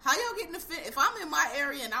 how y'all getting offended? If I'm in my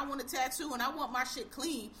area and I want a tattoo and I want my shit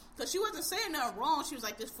clean, because she wasn't saying nothing wrong. She was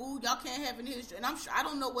like, this food, y'all can't have any. And I'm sure, I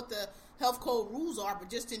don't know what the health code rules are, but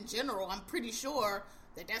just in general, I'm pretty sure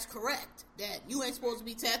that that's correct. That you ain't supposed to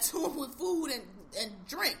be tattooing with food and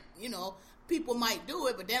drink, People might do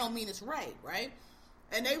it, but that don't mean it's right?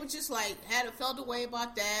 And they were just like, felt away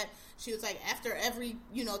about that. She was like, after every,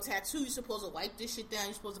 tattoo, you're supposed to wipe this shit down.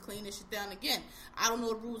 You're supposed to clean this shit down again. I don't know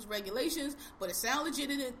the rules and regulations, but it sounds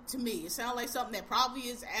legitimate to me. It sounds like something that probably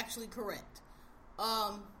is actually correct.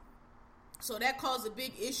 So that caused a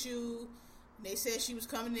big issue. They said she was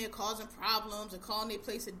coming there causing problems and calling their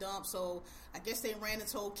place a dump. So I guess they ran and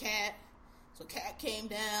told Kat. So Kat came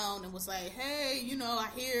down and was like, hey, I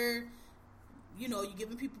hear, you're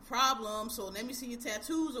giving people problems, so let me see your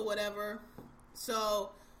tattoos or whatever. So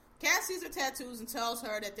Kat sees her tattoos and tells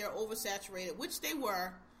her that they're oversaturated, which they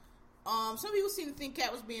were. Some people seem to think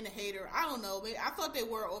Kat was being a hater. I don't know. I thought they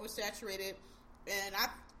were oversaturated. And I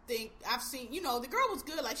think I've seen, the girl was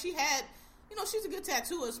good. Like, she had, she's a good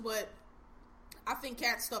tattooist, but I think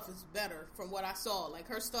Kat's stuff is better from what I saw. Like,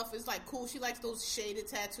 her stuff is, like, cool. She likes those shaded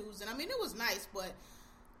tattoos. And, I mean, it was nice, but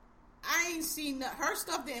I ain't seen her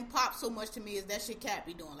stuff didn't pop so much to me as that shit Kat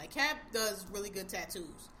be doing. Like, Kat does really good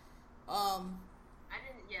tattoos. I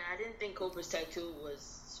didn't think Cobra's tattoo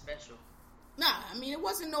was special. Nah, I mean, it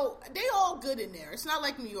wasn't they all good in there. It's not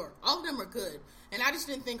like New York. All of them are good. And I just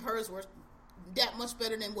didn't think hers were that much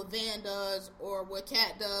better than what Van does or what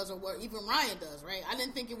Kat does or what even Ryan does, right? I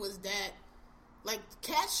didn't think it was that. Like,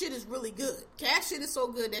 Kat shit is really good. Kat shit is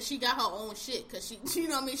so good that she got her own shit because she she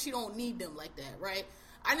don't need them like that, right?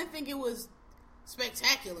 I didn't think it was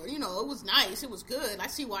spectacular. It was nice. It was good. I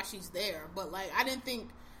see why she's there. But, like,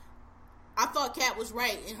 I thought Kat was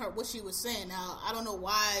right in what she was saying. Now, I don't know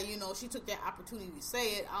why, she took that opportunity to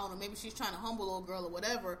say it. I don't know. Maybe she's trying to humble old girl or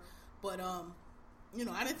whatever. But, I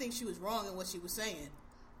didn't think she was wrong in what she was saying.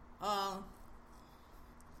 But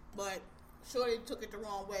Shorty took it the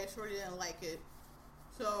wrong way. Shorty didn't like it.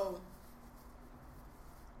 So,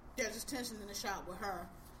 there's this tension in the shop with her.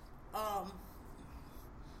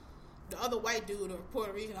 The other white dude, or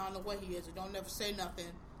Puerto Rican, I don't know what he is, or don't never say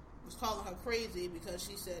nothing, was calling her crazy because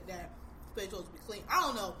she said that place supposed to be clean. I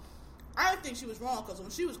don't know. I didn't think she was wrong because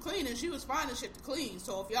when she was cleaning, she was finding shit to clean.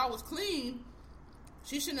 So if y'all was clean,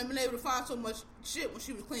 she shouldn't have been able to find so much shit when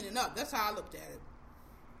she was cleaning up. That's how I looked at it.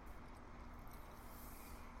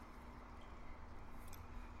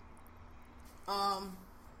 I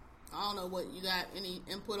don't know what you got. Any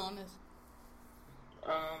input on this?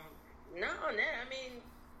 Not on that. I mean,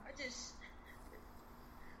 I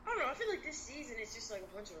don't know. I feel like this season is just like a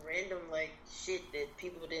bunch of random like shit that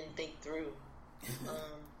people didn't think through.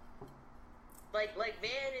 Like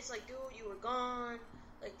Van, it's like, dude, you were gone.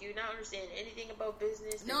 Like, do you not understand anything about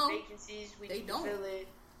business? No, vacancies, we don't fill it.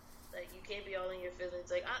 Like, you can't be all in your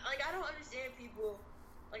feelings. Like, I don't understand people.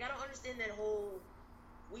 Like, I don't understand that whole.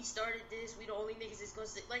 We started this. We the only niggas that's gonna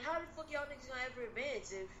say. Like, how the fuck y'all niggas gonna ever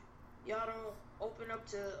advance if y'all don't open up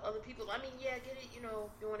to other people? I mean, yeah, I get it. You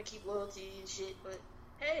want to keep loyalty and shit, but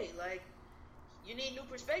hey, like, you need new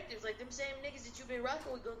perspectives. Like, them same niggas that you've been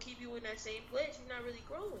rocking with gonna keep you in that same place. You're not really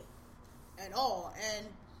growing at all. And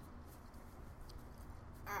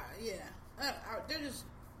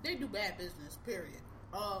they do bad business. Period.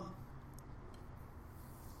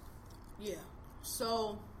 Yeah.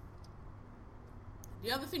 So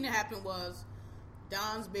the other thing that happened was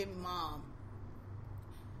Don's baby mom.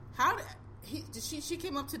 She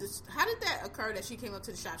came up to this? How did that occur that she came up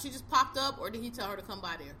to the shop? She just popped up, or did he tell her to come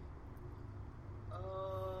by there?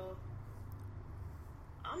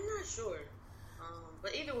 I'm not sure.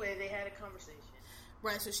 But either way, they had a conversation.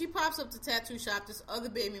 Right, so she pops up to tattoo shop, this other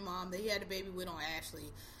baby mom that he had a baby with on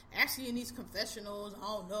Ashley. Ashley in these confessionals, I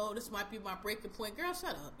don't know, this might be my breaking point. Girl,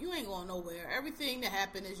 shut up. You ain't going nowhere. Everything that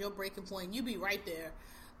happened is your breaking point. You be right there,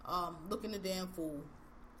 looking a damn fool.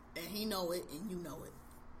 And he know it, and you know it.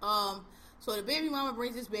 So the baby mama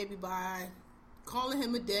brings this baby by, calling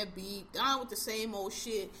him a deadbeat, Don with the same old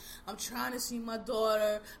shit. I'm trying to see my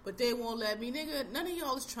daughter, but they won't let me. Nigga, none of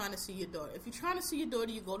y'all is trying to see your daughter. If you're trying to see your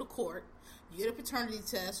daughter, you go to court, you get a paternity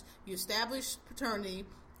test, you establish paternity,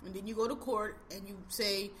 and then you go to court and you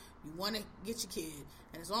say you want to get your kid.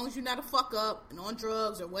 And as long as you're not a fuck up and on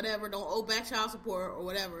drugs or whatever, don't owe back child support or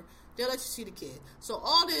whatever, they'll let you see the kid. So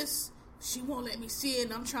all this, she won't let me see it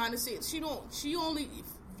and I'm trying to see it. She only, if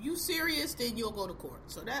you serious, then you'll go to court.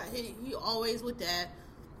 So that, he always with that.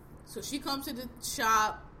 So she comes to the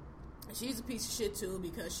shop and she's a piece of shit too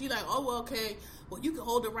because she like, oh, well, okay, well, you can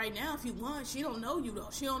hold her right now if you want. She don't know you though.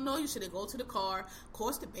 She don't know you. So they go to the car. Of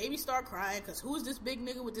course, the baby start crying because who is this big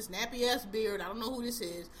nigga with this nappy ass beard? I don't know who this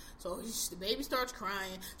is. So the baby starts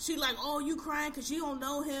crying. She like, oh, you crying because you don't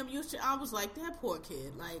know him. I was like, that poor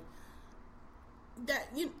kid. Like,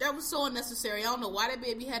 that was so unnecessary. I don't know why that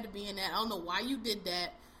baby had to be in that. I don't know why you did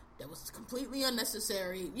that. That was completely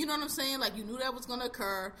unnecessary. You know what I'm saying? Like, you knew that was going to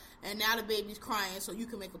occur, and now the baby's crying so you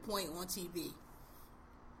can make a point on TV.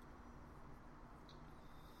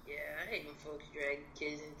 Yeah, I hate when folks drag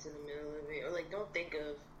kids into the middle of it, or, like, don't think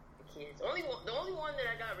of the kids. The only one that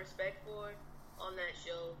I got respect for on that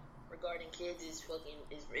show regarding kids is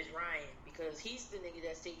Ryan, because he's the nigga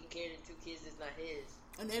that's taking care of the two kids that's not his.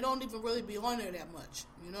 And they don't even really be on there that much.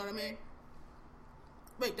 You know what I mean?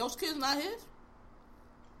 Wait, those kids not his?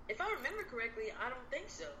 If I remember correctly, I don't think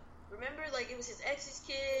so. Remember, like, it was his ex's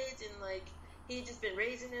kids, and, like, he had just been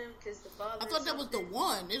raising them because the father... I thought that was the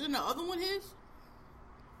one. Isn't the other one his?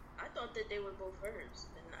 I thought that they were both hers.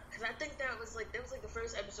 Because I think that was, like, the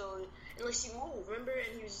first episode, and, like, she moved, remember?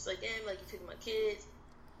 And he was just like, damn, like, you took my kids.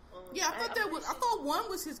 Yeah, I thought one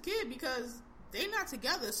was his kid, because They not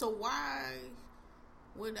together, so why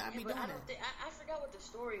would I be doing I that? don't think I forgot what the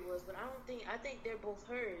story was, but I think they're both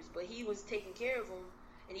hers. But he was taking care of them,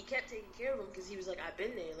 and he kept taking care of them because he was like, I've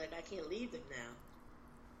been there, like I can't leave them now.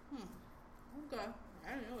 Okay, I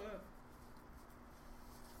didn't know that.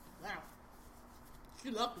 Wow,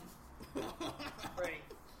 she lucky. Right.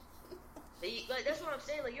 Like that's what I'm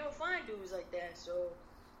saying. Like you don't find dudes like that, so.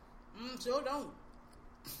 Sure don't.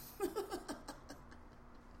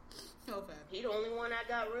 Okay. He the only one I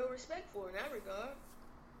got real respect for in that regard.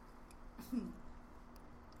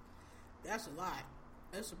 That's a lot.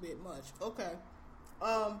 That's a bit much. Okay.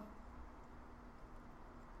 Because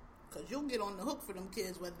you'll get on the hook for them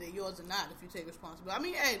kids, whether they're yours or not, if you take responsibility. I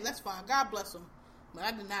mean, hey, that's fine. God bless them. But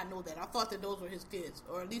I did not know that. I thought that those were his kids,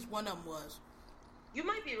 or at least one of them was. You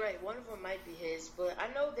might be right. One of them might be his, but I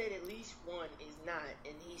know that at least one is not,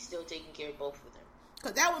 and he's still taking care of both of them.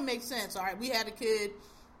 Because that would make sense. All right, we had a kid,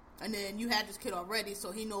 and then you had this kid already,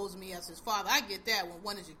 so he knows me as his father. I get that when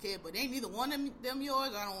one is your kid, but ain't neither one of them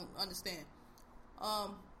yours? I don't understand.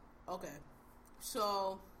 Okay.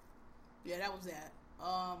 So, yeah, that was that.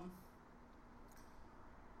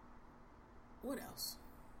 What else?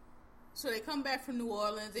 So they come back from New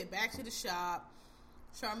Orleans. They back to the shop.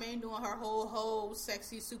 Charmaine doing her whole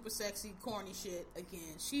sexy, super sexy, corny shit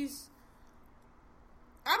again. She's,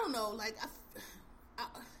 I don't know, like,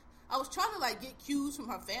 I was trying to, like, get cues from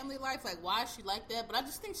her family life, like, why is she like that? But I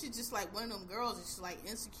just think she's just, like, one of them girls that's just, like,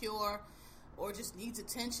 insecure or just needs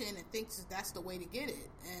attention and thinks that's the way to get it.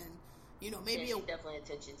 And, you know, maybe she's definitely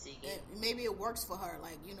attention seeking. Maybe it works for her,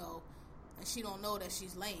 like, you know, and she don't know that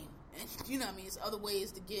she's lame. And, you know what I mean? It's other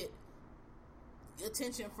ways to get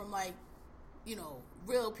attention from, like, you know,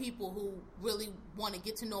 real people who really want to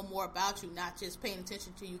get to know more about you, not just paying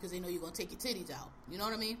attention to you because they know you're going to take your titties out. You know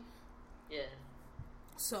what I mean? Yeah.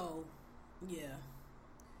 So, yeah.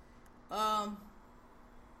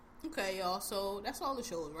 Okay, y'all. So, that's all the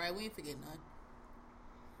shows, right? We ain't forgetting none.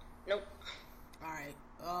 Nope. Alright.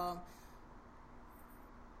 I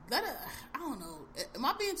don't know. Am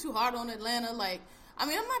I being too hard on Atlanta? Like, I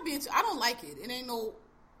mean, I'm not being I don't like it. It ain't no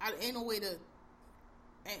way to,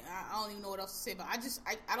 I don't even know what else to say, but I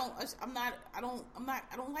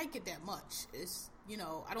don't like it that much. It's, you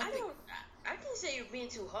know, I can say you're being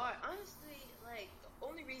too hard. Honestly, like, the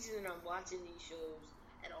only reason that I'm watching these shows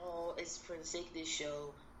at all is for the sake of this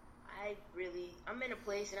show. I'm in a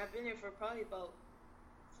place, and I've been there for probably about,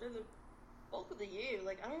 for the bulk of the year.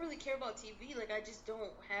 Like, I don't really care about TV. Like, I just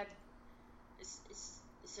don't have, it's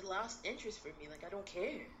a lost interest for me. Like, I don't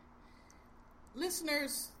care.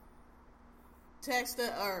 Listeners, text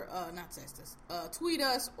us, or not text us, tweet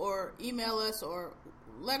us or email us or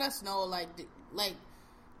let us know, like,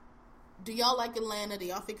 do y'all like Atlanta? Do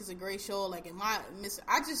y'all think it's a great show? Like, I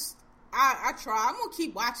try. I'm gonna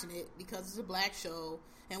keep watching it because it's a black show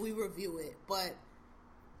and we review it, but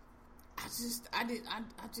it's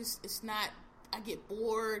not, I get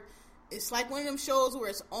bored. It's like one of them shows where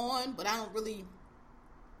it's on, but I don't really,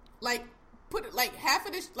 like, put it, like, half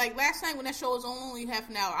of this, like, last night when that show was on, only half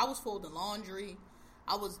an hour, I was folding laundry,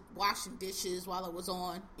 I was washing dishes while it was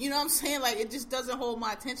on, you know what I'm saying? Like, it just doesn't hold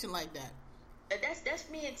my attention like that. That's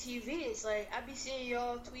me and TV. It's like, I be seeing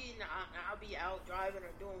y'all tweeting, I'll be out driving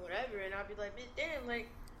or doing whatever, and I'll be like, man, damn, like,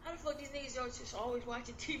 how the fuck these niggas y'all just always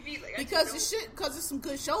watching TV? Like, because it's some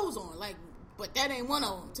good shows on, like, but that ain't one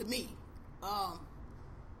of them to me.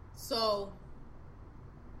 So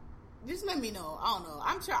just let me know. I don't know.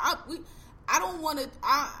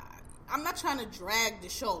 I'm not trying to drag the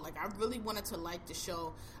show. Like, I really wanted to like the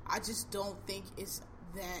show. I just don't think it's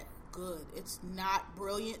that good. It's not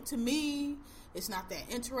brilliant to me. It's not that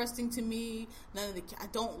interesting to me. I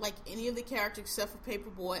don't like any of the characters except for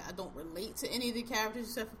Paperboy. I don't relate to any of the characters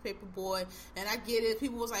except for Paperboy. And I get it.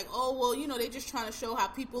 People was like, oh, well, you know, they just trying to show how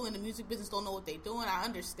people in the music business don't know what they doing. I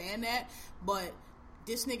understand that. But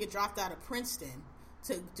this nigga dropped out of Princeton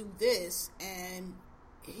to do this, and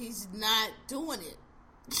he's not doing it.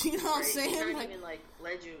 You know what I'm saying? He's not even, like,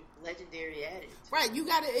 legendary at it. Right. You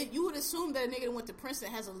would assume that a nigga that went to Princeton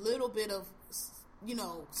has a little bit of, you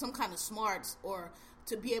know, some kind of smarts, or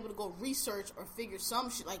to be able to go research or figure some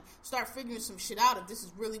shit, like, start figuring some shit out if this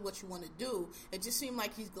is really what you want to do. It just seemed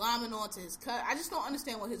like he's glomming onto his cut. I just don't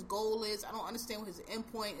understand what his goal is. I don't understand what his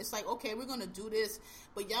endpoint. It's like, okay, we're going to do this,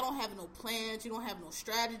 but y'all don't have no plans. You don't have no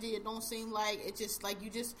strategy. It don't seem like, it's just like you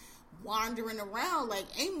just wandering around, like,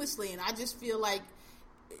 aimlessly. And I just feel like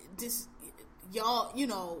this, y'all, you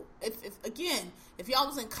know, if y'all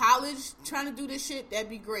was in college trying to do this shit, that'd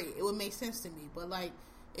be great. It would make sense to me, but, like,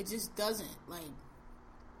 it just doesn't, like,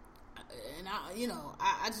 and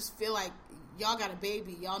I just feel like y'all got a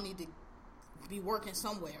baby, y'all need to be working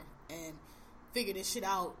somewhere, and figure this shit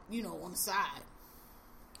out, on the side.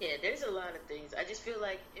 Yeah, there's a lot of things. I just feel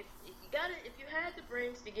like if you had the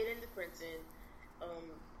brains to get into Princeton,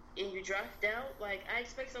 and you dropped out, like, I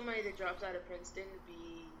expect somebody that drops out of Princeton to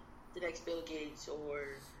be the next Bill Gates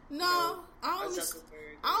or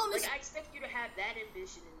Zuckerberg. I expect you to have that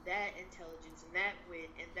ambition and that intelligence and that wit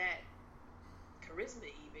and that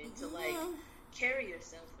charisma even to like carry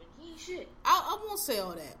yourself, and he shit. I won't say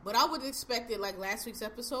all that, but I would expect it, like last week's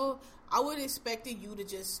episode, I would have expected you to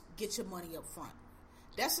just get your money up front.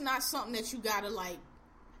 That's not something that you gotta like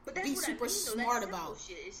be super smart about.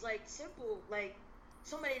 Shit. It's like simple, like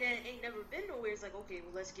somebody that ain't never been nowhere is like, okay,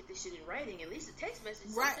 well, let's get this shit in writing. At least a text message.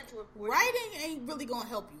 Writing ain't really gonna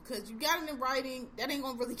help you because you got it in writing. That ain't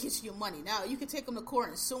gonna really get you your money. Now you can take them to court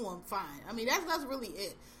and sue them. Fine. I mean, that's really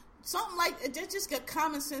it. Something like that's just a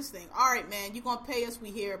common sense thing. All right, man, you gonna pay us?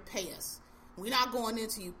 We here, pay us. We're not going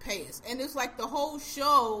into you, pay us. And it's like the whole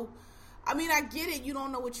show. I mean, I get it. You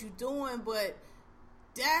don't know what you're doing, but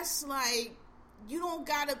that's like. You don't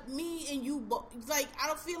gotta, me and you, like, I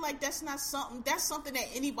don't feel like that's something that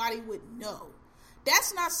anybody would know.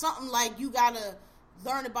 That's not something like you gotta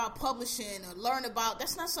learn about publishing or learn about,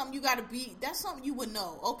 that's not something you gotta be, that's something you would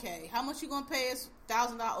know. Okay, how much you gonna pay us?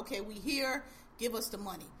 $1,000. Okay, we here, give us the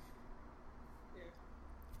money. Yeah.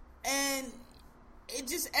 And it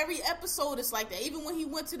just, every episode is like that. Even when he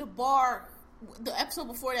went to the bar, the episode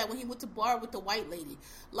before that, when he went to the bar with the white lady,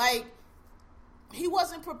 like, he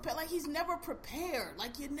wasn't prepared. Like, he's never prepared.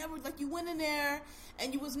 Like, you went in there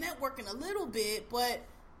and you was networking a little bit, but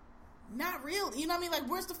not really. You know what I mean? Like,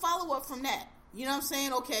 where's the follow-up from that? You know what I'm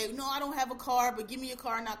saying? Okay, no, I don't have a car, but give me your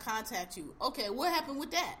car and I'll contact you. Okay, what happened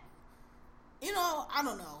with that? I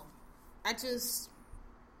don't know. I just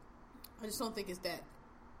don't think it's that.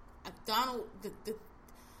 The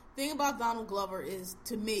thing about Donald Glover is,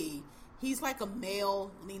 to me, he's like a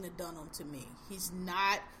male Lena Dunham to me. He's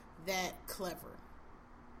not that clever.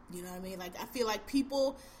 You know what I mean? Like, I feel like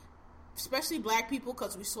people, especially black people,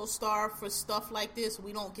 because we so starved for stuff like this,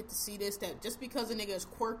 we don't get to see this, that just because a nigga is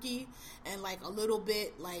quirky and like a little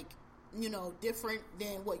bit like, different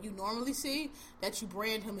than what you normally see, that you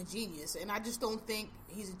brand him a genius. And I just don't think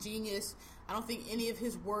he's a genius. I don't think any of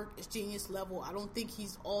his work is genius level. I don't think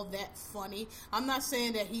he's all that funny. I'm not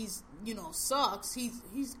saying that he's, sucks. He's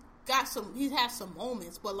he has some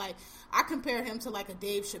moments, but like I compare him to like a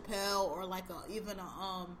Dave Chappelle or like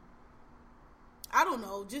I don't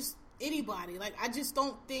know, just anybody. Like, I just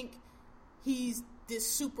don't think he's this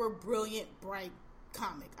super brilliant, bright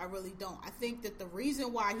comic. I really don't. I think that the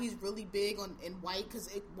reason why he's really big in white, because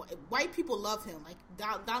white people love him. Like,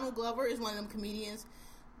 Donald Glover is one of them comedians.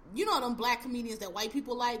 You know them black comedians that white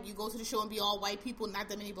people like? You go to the show and be all white people, not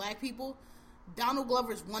that many black people. Donald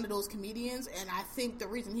Glover is one of those comedians, and I think the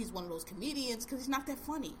reason he's one of those comedians because he's not that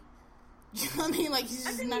funny. You know what I mean? Like, he's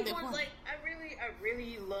just not that funny. Like, I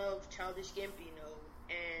really love Childish Gambino,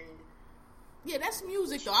 and yeah, that's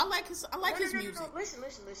music though. I like his music. No. Listen.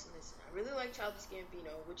 I really like Childish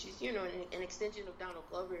Gambino, which is an extension of Donald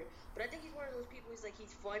Glover. But I think he's one of those people. He's like,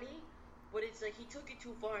 he's funny, but it's like he took it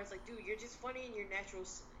too far. It's like, dude, you're just funny in your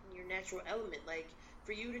natural element. Like,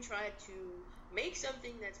 for you to try to make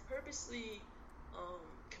something that's purposely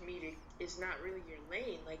comedic is not really your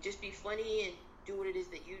lane. Like, just be funny and do what it is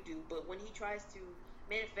that you do. But when he tries to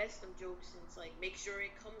manifest some jokes and it's like make sure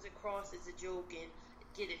it comes across as a joke and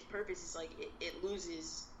get its purpose, it's like it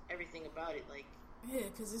loses everything about it. Like, yeah,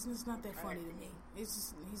 because it's not that funny to me. It's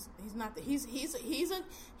just he's not that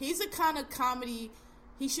he's a kind of comedy.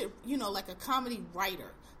 He should like a comedy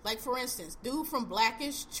writer. Like, for instance, dude from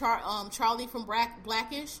Blackish, Charlie from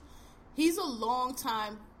Blackish, he's a long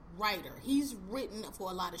time writer. He's written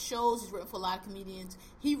for a lot of shows. He's written for a lot of comedians.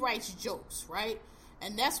 He writes jokes, right?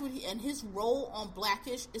 And that's what and his role on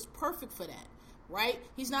Blackish is perfect for that, right?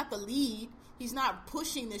 He's not the lead. He's not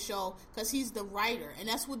pushing the show because he's the writer. And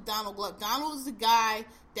that's what Donald Glover. Donald is the guy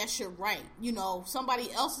that should write.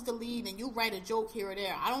 Somebody else is the lead and you write a joke here or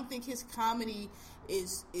there. I don't think his comedy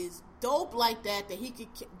is dope like that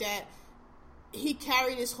he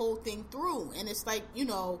carried this whole thing through. And it's like, I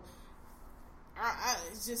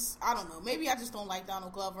don't know. Maybe I just don't like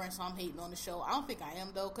Donald Glover, and so I'm hating on the show. I don't think I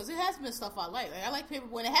am, though, because it has been stuff I like. Like, I like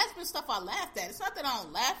Paperboy, and it has been stuff I laughed at. It's not that I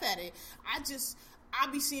don't laugh at it. I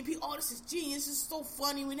be seeing people, oh, this is genius. This is so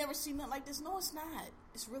funny. We never seen nothing like this. No, it's not.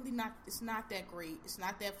 It's really not. It's not that great. It's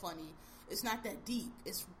not that funny. It's not that deep.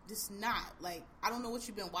 It's not. Like, I don't know what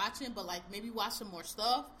you've been watching, but, like, maybe watch some more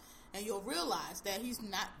stuff, and you'll realize that he's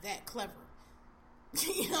not that clever.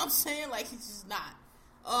 You know what I'm saying? Like, he's just not.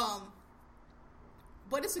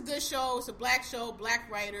 But it's a good show. It's a black show,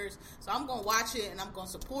 black writers. So I'm going to watch it and I'm going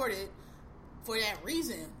to support it. for that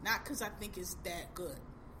reason, not because I think it's that good.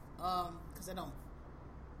 Because I don't.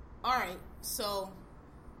 Alright, so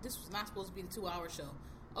this was not supposed to be the 2-hour show.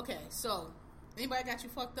 Okay, so anybody got you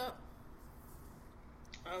fucked up?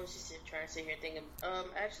 I was just trying to sit here thinking.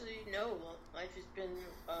 Actually, no. Life has been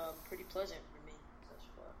pretty pleasant for me thus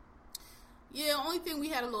far. Yeah, only thing we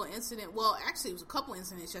had a little incident. Well, actually, it was a couple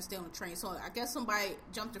incidents yesterday on the train. So I guess somebody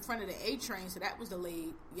jumped in front of the A train, so that was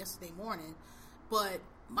delayed yesterday morning. But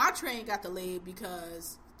my train got delayed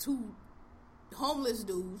because 2 homeless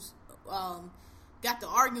dudes got to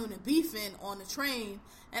arguing and beefing on the train.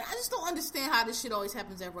 And I just don't understand how this shit always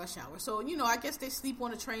happens at rush hour. So, I guess they sleep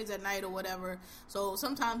on the trains at night or whatever. So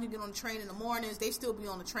sometimes you get on the train in the mornings, they still be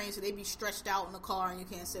on the train, so they be stretched out in the car and you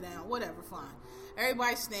can't sit down. Whatever, fine.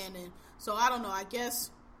 Everybody's standing. So I don't know, I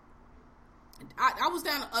guess I was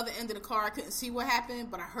down the other end of the car. I couldn't see what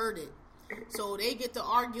happened, but I heard it. So they get to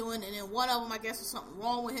arguing, and then one of them, I guess, was something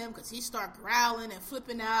wrong with him because he started growling and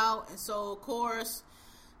flipping out. And so, of course,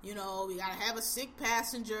 we got to have a sick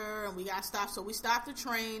passenger, and we got to stop. So we stopped the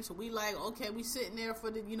train. So we like, okay, we sitting there for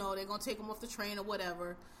the, they're going to take him off the train or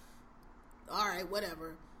whatever. All right,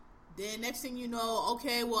 whatever. Then next thing you know,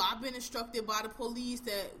 okay, well, I've been instructed by the police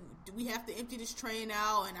that we have to empty this train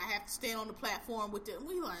out, and I have to stand on the platform with it. And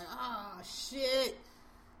we like, shit.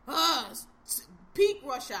 Peak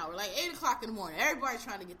rush hour, like 8 o'clock in the morning. Everybody's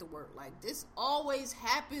trying to get to work. Like, this always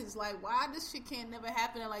happens. Like, why this shit can't never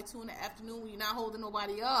happen at like 2 in the afternoon when you're not holding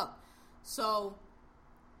nobody up? So,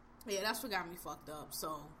 yeah, that's what got me fucked up.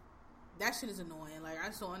 So, that shit is annoying. Like, I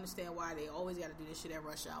just don't understand why they always got to do this shit at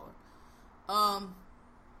rush hour.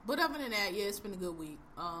 But other than that, yeah, it's been a good week.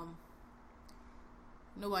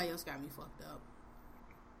 Nobody else got me fucked up.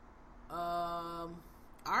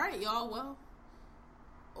 Alright, y'all, well,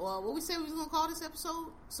 what we say we was gonna call this episode?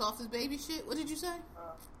 Soft as baby shit? What did you say?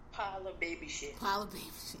 Pile of baby shit. Pile of baby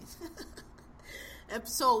shit.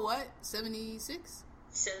 Episode what? 76?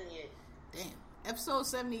 78. Damn. Episode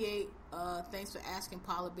 78. Thanks for asking,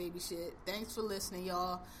 Pile of baby shit. Thanks for listening,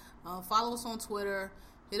 y'all. Follow us on Twitter.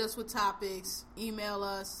 Hit us with topics. Email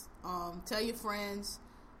us. Tell your friends.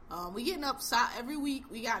 We getting up every week.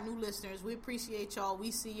 We got new listeners. We appreciate y'all.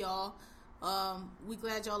 We see y'all. We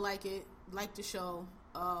glad y'all like it. Like the show.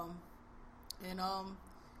 And go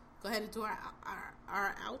ahead into our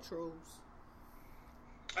outros.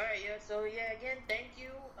 Alright, yeah, so yeah, again, thank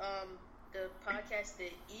you. The podcast, the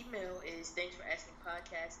email is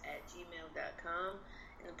thanksforaskingpodcast@gmail.com,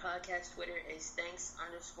 and the podcast Twitter is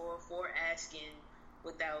thanks_for_asking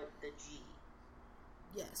without the G.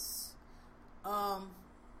 Yes.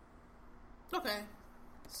 Okay.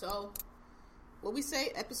 So, what we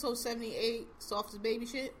say? Episode 78, soft as baby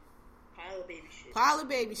shit? Pile of baby shit. Pile of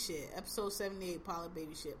baby shit. Episode 78, pile of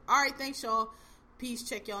baby shit. Alright, thanks y'all. Peace.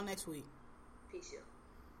 Check y'all next week. Peace, y'all.